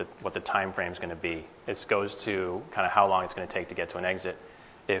and what the time frame is going to be. It goes to kind of how long it's going to take to get to an exit.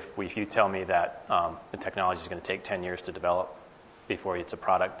 If you tell me that the technology is going to take 10 years to develop before it's a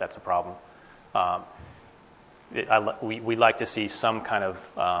product, that's a problem. We like to see some kind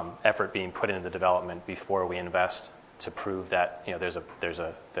of effort being put into the development before we invest to prove that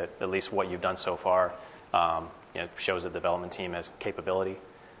that at least what you've done so far shows the development team has capability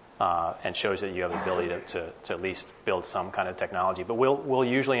and shows that you have the ability to at least build some kind of technology. But we'll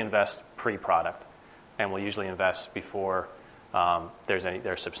usually invest pre-product, and we'll usually invest before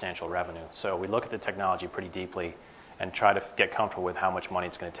there's substantial revenue. So we look at the technology pretty deeply and try to get comfortable with how much money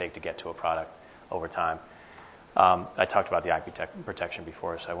it's going to take to get to a product over time. I talked about the IP protection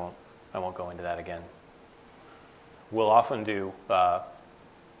before, so I won't go into that again. We'll often do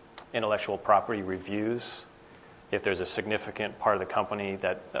intellectual property reviews if there's a significant part of the company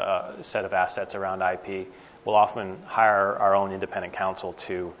that set of assets around IP. We'll often hire our own independent counsel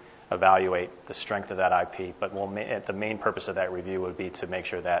to evaluate the strength of that IP, but the main purpose of that review would be to make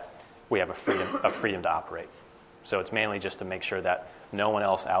sure that we have a freedom to operate. So it's mainly just to make sure that no one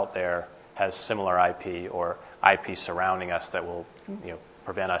else out there has similar IP or IP surrounding us that will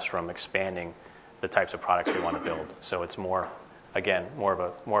prevent us from expanding the types of products we want to build. So it's more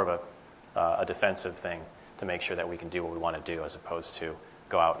of a defensive thing to make sure that we can do what we want to do as opposed to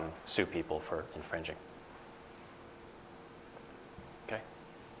go out and sue people for infringing. Okay.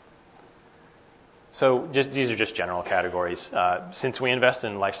 So these are just general categories. Since we invest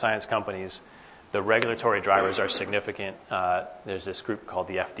in life science companies, the regulatory drivers are significant. There's this group called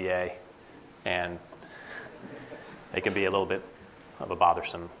the FDA, and they can be a little bit of a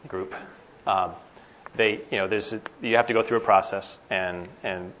bothersome group. You have to go through a process, and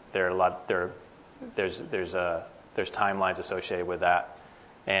there's timelines associated with that,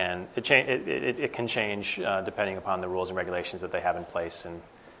 and it can change depending upon the rules and regulations that they have in place, and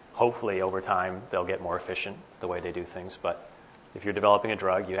hopefully over time they'll get more efficient the way they do things. But if you're developing a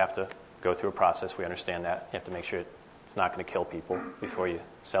drug, you have to go through a process. We understand that. You have to make sure It's not going to kill people before you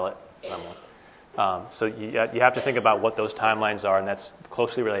sell it to someone. So you have to think about what those timelines are, and that's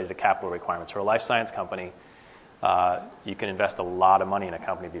closely related to capital requirements. For a life science company, you can invest a lot of money in a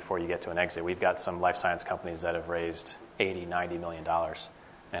company before you get to an exit. We've got some life science companies that have raised $80, $90 million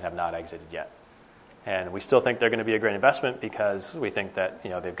and have not exited yet. And we still think they're going to be a great investment because we think that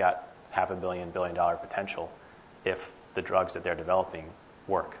they've got $500 million, $1 billion potential if the drugs that they're developing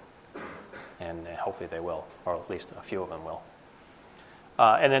work. And hopefully they will, or at least a few of them will.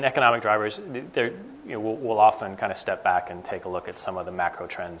 And then economic drivers, we'll often kind of step back and take a look at some of the macro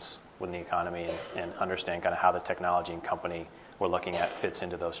trends within the economy and understand kind of how the technology and company we're looking at fits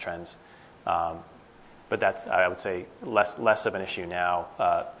into those trends. But that's, I would say, less of an issue now.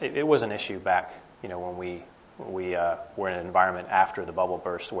 It was an issue back, when we were in an environment after the bubble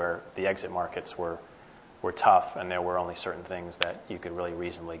burst where the exit markets were tough, and there were only certain things that you could really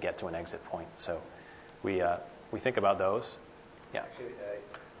reasonably get to an exit point. So we think about those. Yeah. Actually,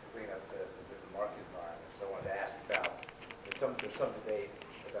 bringing up the market environment, so I wanted to ask about, there's some debate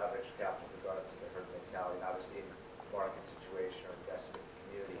about venture capital with regard to the herd mentality, and obviously the market situation or investment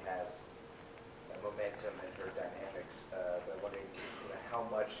community has momentum and herd dynamics, but I'm wondering how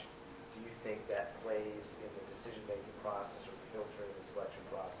much do you think that plays in the decision-making process or the filtering and selection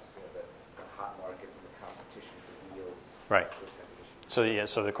process, the hot markets and the competition for deals? Right. So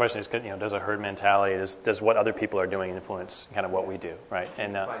the question is, does a herd mentality, does what other people are doing influence kind of what we do, right?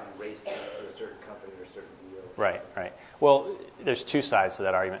 And find you racing to a certain company or a certain deal. Right. Well, there's two sides to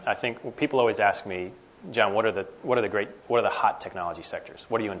that argument. I think people always ask me, John, what are the hot technology sectors?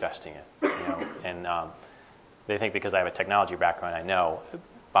 What are you investing in? And they think because I have a technology background, I know.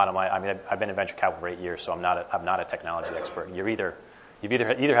 Bottom line, I mean, I've been in venture capital for 8 years, so I'm not a technology expert. You either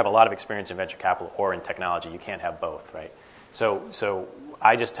have a lot of experience in venture capital or in technology. You can't have both, right? So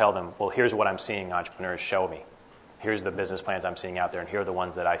I just tell them, well, here's what I'm seeing entrepreneurs show me. Here's the business plans I'm seeing out there, and here are the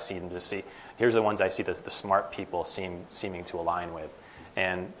ones that I see them to see. Here's the ones I see that the smart people seeming to align with,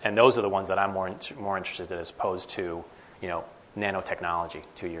 and those are the ones that I'm more interested in as opposed to, nanotechnology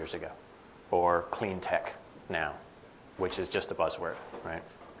 2 years ago, or clean tech now, which is just a buzzword, right?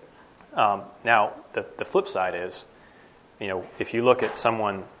 Now the flip side is, if you look at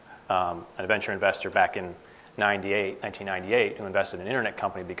someone, a venture investor back in 1998, who invested in an internet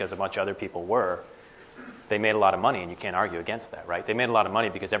company because a bunch of other people they made a lot of money, and you can't argue against that, right? They made a lot of money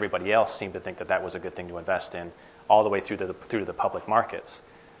because everybody else seemed to think that was a good thing to invest in, all the way through to the public markets,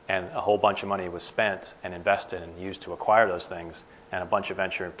 and a whole bunch of money was spent and invested and used to acquire those things, and a bunch of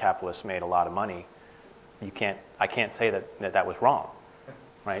venture capitalists made a lot of money. I can't say that was wrong,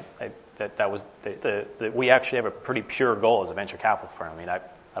 right? That was we actually have a pretty pure goal as a venture capital firm. I mean,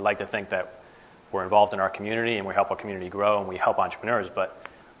 I'd like to think that we're involved in our community and we help our community grow and we help entrepreneurs, but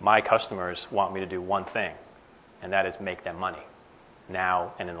my customers want me to do one thing, and that is make them money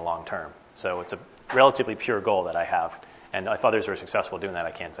now and in the long term. So it's a relatively pure goal that I have, and if others are successful doing that,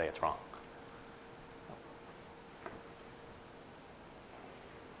 I can't say it's wrong.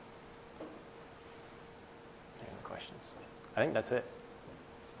 Any other questions? I think that's it.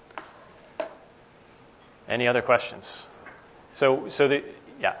 Any other questions?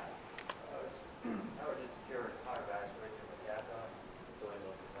 Yeah. I was just curious how you guys raising the capital and doing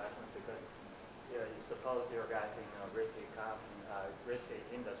those investments, because you suppose your guys in a risky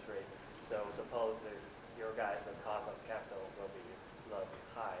industry, so suppose that your guys' cost of capital will be a little bit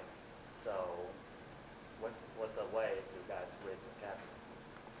high. So what's the way you guys raise the capital?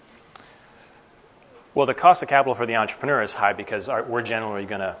 Well, the cost of capital for the entrepreneur is high because we're generally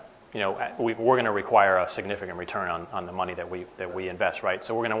going to, we're going to require a significant return on the money that we invest, right?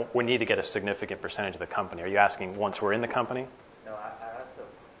 So we need to get a significant percentage of the company. Are you asking once we're in the company? No, I also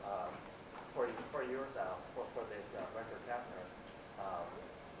for yourself for this venture capital,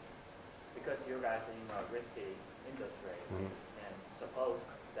 because you guys are in a risky industry, and suppose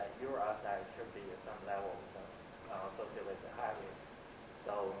that your asset should be at some levels associated with the high risk.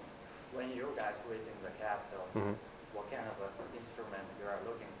 So when you guys raising the capital, what kind of instrument you are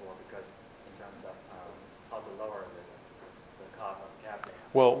looking for? Because in terms of how to lower the cost of capital.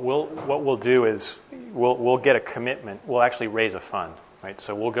 Well, what we'll do is we'll get a commitment. We'll actually raise a fund, right?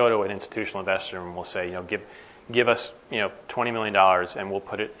 So we'll go to an institutional investor and we'll say, give us $20 million, and we'll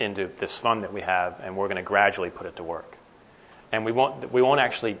put it into this fund that we have, and we're going to gradually put it to work. And they won't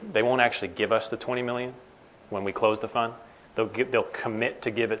actually give us the $20 million when we close the fund. They'll commit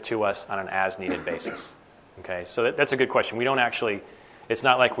to give it to us on an as-needed basis. Okay, so that's a good question. We don't actually. It's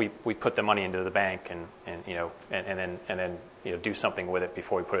not like we put the money into the bank and then do something with it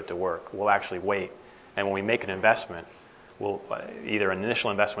before we put it to work. We'll actually wait, and when we make an investment, we'll either an initial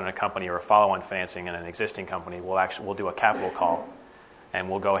investment in a company or a follow-on financing in an existing company. We'll do a capital call, and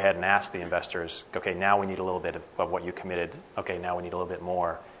we'll go ahead and ask the investors, okay, now we need a little bit of what you committed. Okay, now we need a little bit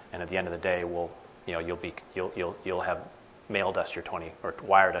more. And at the end of the day, you'll have mailed us your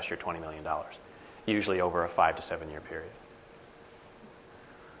wired us your $20 million, usually over a 5 to 7 year period.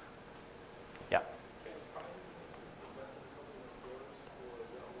 Yeah.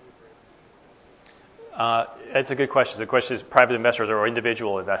 It's a good question. The question is, private investors or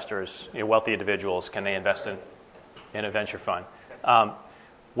individual investors, wealthy individuals, can they invest in a venture fund?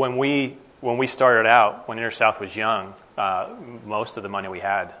 When we started out, when Intersouth was young, most of the money we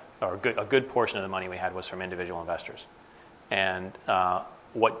had, or a good portion of the money we had, was from individual investors. And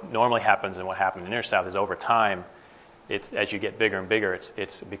what normally happens, and what happened in Intersouth, is over time, as you get bigger and bigger,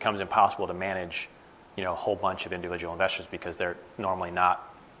 it becomes impossible to manage, a whole bunch of individual investors because they're normally not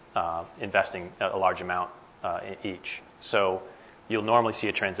investing a large amount each. So you'll normally see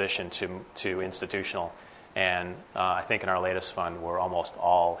a transition to institutional. And I think in our latest fund, we're almost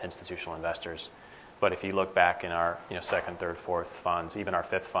all institutional investors. But if you look back in our second, third, fourth funds, even our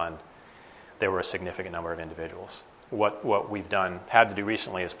fifth fund, there were a significant number of individuals. What we've had to do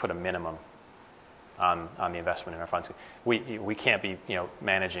recently is put a minimum on the investment in our funds. We can't be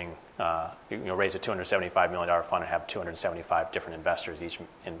managing raise a $275 million fund and have 275 different investors, each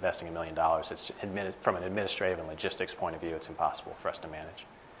investing $1 million. It's from an administrative and logistics point of view, it's impossible for us to manage.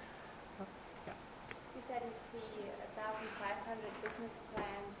 You said you see 1,500 business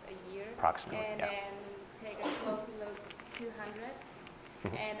plans a year, approximately, and then take a close look 200.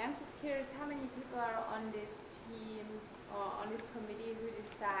 Mm-hmm. And I'm just curious, how many people are on this team or on this committee who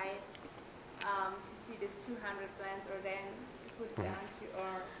decide to see this 200 plans, or then put it down to,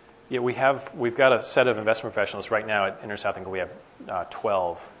 or? Yeah, we've got a set of investment professionals right now at Intersouth. I think we have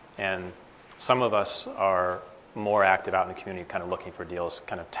 12, and some of us are more active out in the community, kind of looking for deals,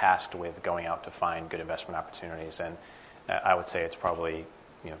 kind of tasked with going out to find good investment opportunities. And I would say it's probably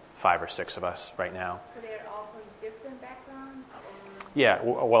 5 or 6 of us right now. So they're all from different backgrounds? Or? Yeah,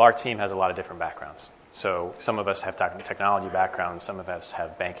 well, our team has a lot of different backgrounds. So some of us have technology backgrounds, some of us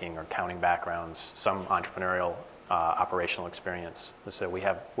have banking or accounting backgrounds, some entrepreneurial, operational experience. So we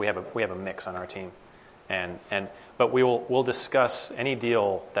have a mix on our team, but we'll discuss any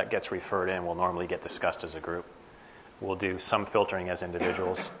deal that gets referred in. Will normally get discussed as a group. We'll do some filtering as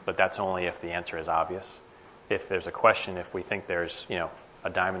individuals, but that's only if the answer is obvious. If there's a question, if we think there's a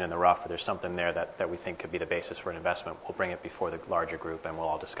diamond in the rough, or there's something there that we think could be the basis for an investment, we'll bring it before the larger group and we'll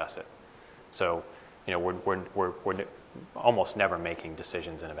all discuss it. So we're almost never making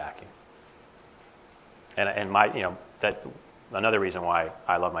decisions in a vacuum. And my that another reason why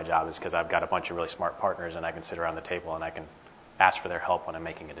I love my job is because I've got a bunch of really smart partners, and I can sit around the table and I can ask for their help when I'm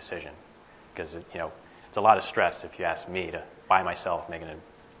making a decision. Because it's a lot of stress if you ask me to by myself making a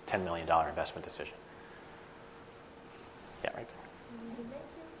 $10 million investment decision. Yeah, right there. You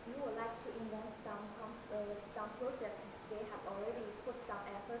mentioned you would like to invest some projects they have already put some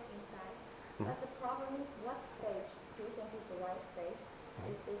effort inside. Mm-hmm. But the problem is, what stage do you think is the right stage?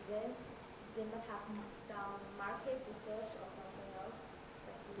 Mm-hmm. Is then they might have some market research or something else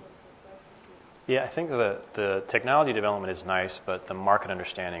that you would prefer to see? Yeah, I think the technology development is nice, but the market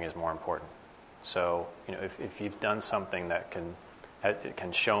understanding is more important. So, if you've done something that can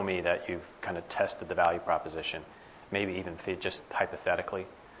show me that you've kind of tested the value proposition, maybe even just hypothetically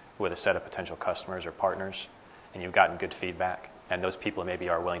with a set of potential customers or partners, and you've gotten good feedback, and those people maybe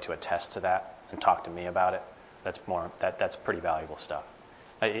are willing to attest to that and talk to me about it, that's pretty valuable stuff.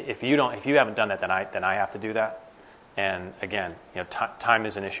 If you haven't done that, then I have to do that. And again, time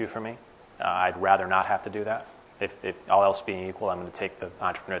is an issue for me. I'd rather not have to do that. If all else being equal, I'm going to take the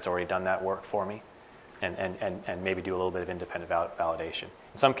entrepreneur that's already done that work for me, and maybe do a little bit of independent validation.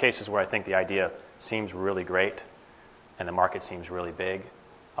 In some cases where I think the idea seems really great, and the market seems really big,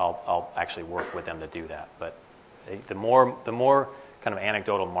 I'll actually work with them to do that. But the more kind of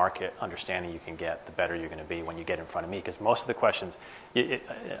anecdotal market understanding you can get, the better you're going to be when you get in front of me. Because most of the questions,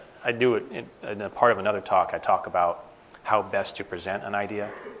 I do it in a part of another talk. I talk about how best to present an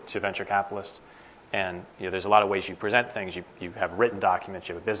idea to venture capitalists. And there's a lot of ways you present things. You have written documents,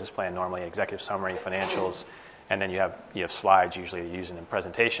 you have a business plan, normally executive summary, financials, and then you have slides usually you use in a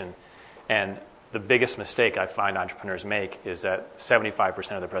presentation. And the biggest mistake I find entrepreneurs make is that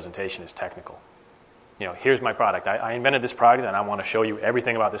 75% of the presentation is technical. Here's my product. I invented this product, and I want to show you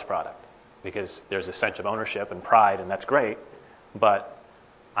everything about this product because there's a sense of ownership and pride, and that's great. But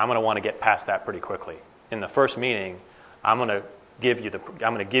I'm going to want to get past that pretty quickly. In the first meeting, I'm going to give you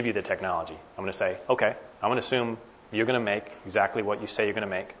the technology. I'm going to say, okay, I'm going to assume you're going to make exactly what you say you're going to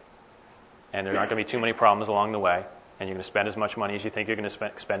make, and there aren't going to be too many problems along the way. and you're going to spend as much money as you think you're going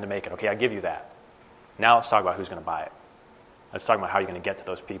to spend to make it. Okay, I give you that. Now let's talk about who's going to buy it. Let's talk about how you're going to get to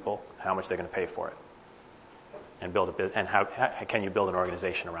those people, how much they're going to pay for it, and how can you build an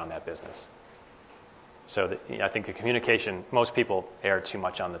organization around that business. So I think the communication, most people err too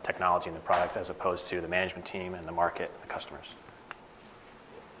much on the technology and the product as opposed to the management team and the market and the customers.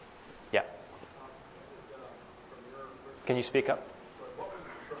 Yeah. Can you speak up? What would,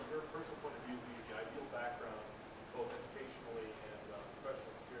 from your personal point of view, be the ideal background, both educationally and professional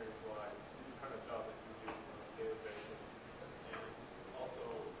experience-wise, to do the kind of job that you do on a daily basis? And also,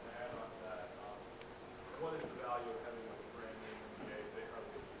 to add on to that, what is the value of having a brand name MBA, say, Harvard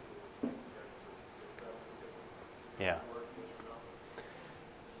Business School? Is that what the difference? Yeah.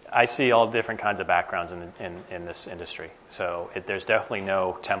 I see all different kinds of backgrounds in this industry. So there's definitely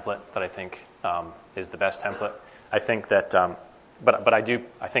no template that I think is the best template. I think that, but I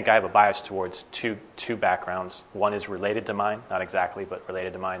think I have a bias towards two backgrounds. One is related to mine, not exactly, but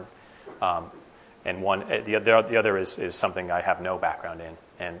related to mine, and one the other is something I have no background in,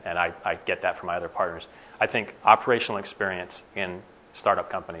 and I get that from my other partners. I think operational experience in startup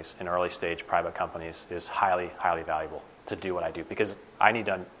companies, in early stage private companies, is highly valuable to do what I do, because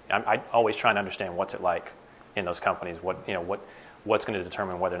I'm always trying to understand what's it like in those companies, what's going to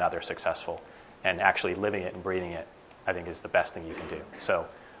determine whether or not they're successful. And actually living it and breathing it, I think, is the best thing you can do. So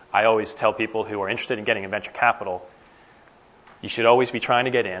I always tell people who are interested in getting in venture capital, you should always be trying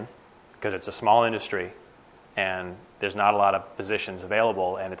to get in, because it's a small industry, and there's not a lot of positions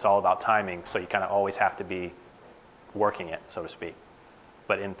available, and it's all about timing, so you kind of always have to be working it, so to speak.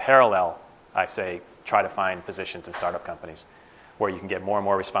 But in parallel, I say try to find positions in startup companies where you can get more and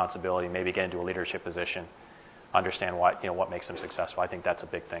more responsibility, maybe get into a leadership position, understand what makes them successful. I think that's a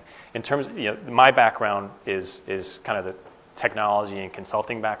big thing. In terms of, my background is kind of the technology and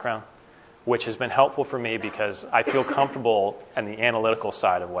consulting background, which has been helpful for me because I feel comfortable in the analytical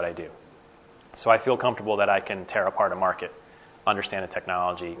side of what I do. So I feel comfortable that I can tear apart a market, understand the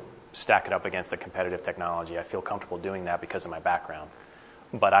technology, stack it up against a competitive technology. I feel comfortable doing that because of my background.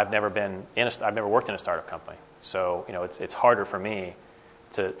 But I've never worked in a startup company. So it's harder for me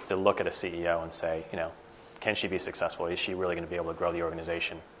to look at a CEO and say, can she be successful? Is she really going to be able to grow the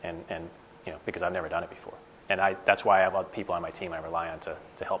organization? And because I've never done it before. And that's why I have other people on my team I rely on to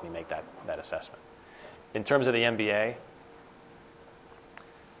help me make that assessment. In terms of the MBA,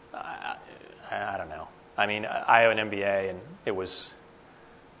 I don't know. I mean, I have an MBA, and it was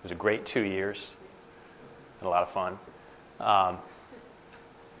a great 2 years and a lot of fun.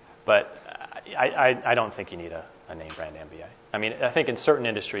 But I don't think you need a name brand MBA. I mean, I think in certain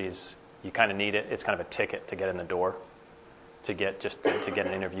industries you kind of need it. It's kind of a ticket to get in the door, to get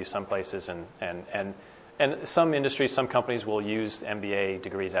an interview some places, and some industries, some companies will use MBA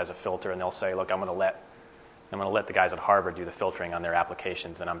degrees as a filter, and they'll say, look, I'm going to let the guys at Harvard do the filtering on their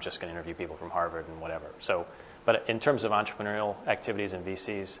applications, and I'm just going to interview people from Harvard and whatever. So, but in terms of entrepreneurial activities and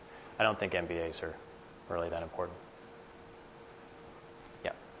VCs, I don't think MBAs are really that important.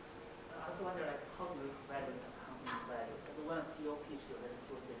 Yeah. I also wonder, how do you value the company's value? Because when a CEO pitches you, then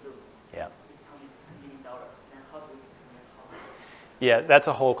she will say, look, yeah, this company's $1 million, and how do you determine how? Yeah, that's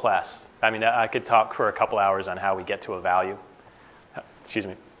a whole class. I mean, I could talk for a couple hours on how we get to a value. Excuse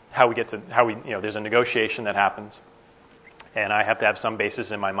me. There's a negotiation that happens, and I have to have some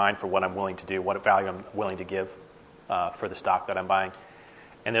basis in my mind for what I'm willing to do, what value I'm willing to give for the stock that I'm buying,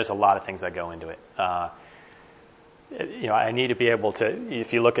 and there's a lot of things that go into it. I need to be able to.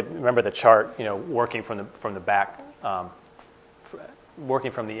 If you remember the chart, working from the back,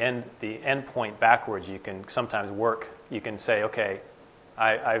 working from the end point backwards, you can sometimes work. You can say, okay,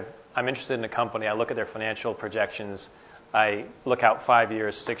 I'm interested in a company. I look at their financial projections. I look out 5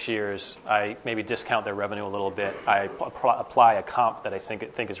 years, 6 years. I maybe discount their revenue a little bit. I apply a comp that I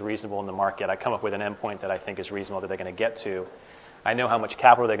think is reasonable in the market. I come up with an endpoint that I think is reasonable that they're going to get to. I know how much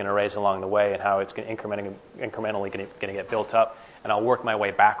capital they're going to raise along the way and how it's incrementally going to get built up. And I'll work my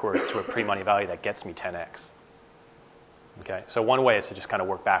way backwards to a pre-money value that gets me 10x. Okay, so one way is to just kind of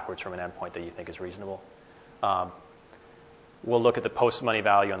work backwards from an endpoint that you think is reasonable. We'll look at the post-money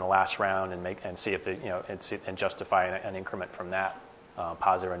value in the last round and see if and justify an increment from that,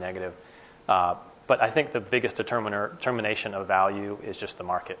 positive or negative. But I think the biggest determination of value is just the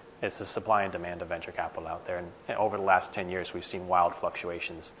market. It's the supply and demand of venture capital out there. And over the last 10 years, we've seen wild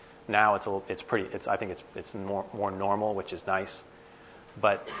fluctuations. Now I think it's more normal, which is nice.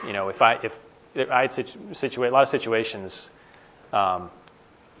 But if I had a lot of situations, after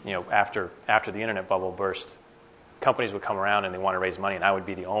the internet bubble burst, companies would come around and they want to raise money, and I would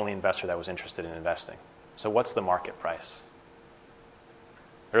be the only investor that was interested in investing. So what's the market price?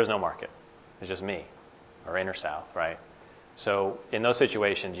 There is no market. It's just me. or Intersouth, right? So in those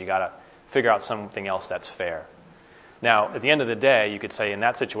situations, you got to figure out something else that's fair. Now, at the end of the day, you could say in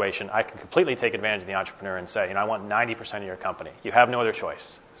that situation, I can completely take advantage of the entrepreneur and say, I want 90% of your company. You have no other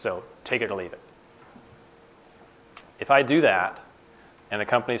choice, so take it or leave it. If I do that, and the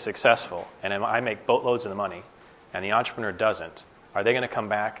company's successful, and I make boatloads of the money, and the entrepreneur doesn't, are they going to come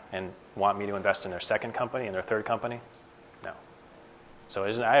back and want me to invest in their second company and their third company? No. So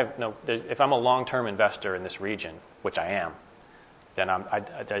if I'm a long-term investor in this region, which I am, then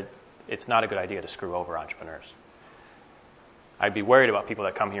it's not a good idea to screw over entrepreneurs. I'd be worried about people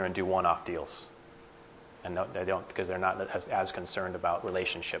that come here and do one-off deals, and they don't, because they're not as concerned about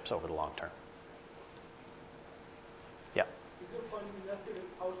relationships over the long term. Yeah. Is your fund invested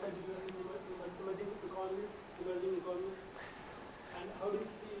outside the US in emerging economies? And how do you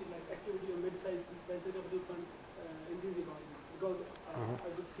see activity of mid-sized venture capital funds in these economies? Because I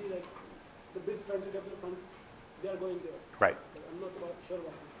could see the big venture capital funds, they are going there. Right. But I'm not sure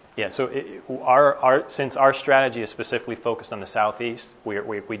about this. Yeah, so since our strategy is specifically focused on the Southeast,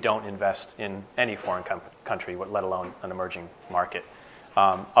 we don't invest in any foreign country, let alone an emerging market.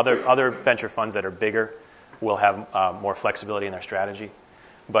 Other venture funds that are bigger will have more flexibility in their strategy.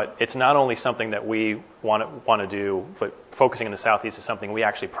 But it's not only something that we want to do, but focusing in the Southeast is something we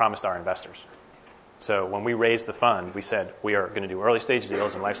actually promised our investors. So when we raised the fund, we said we are going to do early stage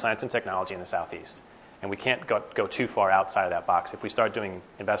deals in life science and technology in the Southeast. And we can't go too far outside of that box. If we start doing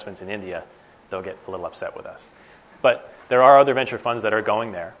investments in India, they'll get a little upset with us. But there are other venture funds that are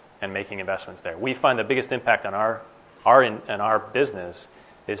going there and making investments there. We find the biggest impact on our business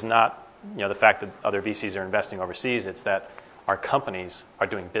is not the fact that other VCs are investing overseas. It's that our companies are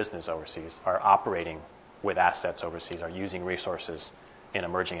doing business overseas, are operating with assets overseas, are using resources in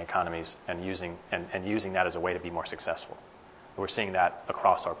emerging economies and using that as a way to be more successful. We're seeing that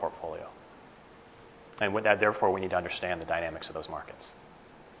across our portfolio. And with that, therefore, we need to understand the dynamics of those markets.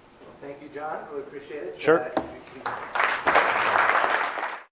 Well, thank you, John. Really appreciate it. Sure.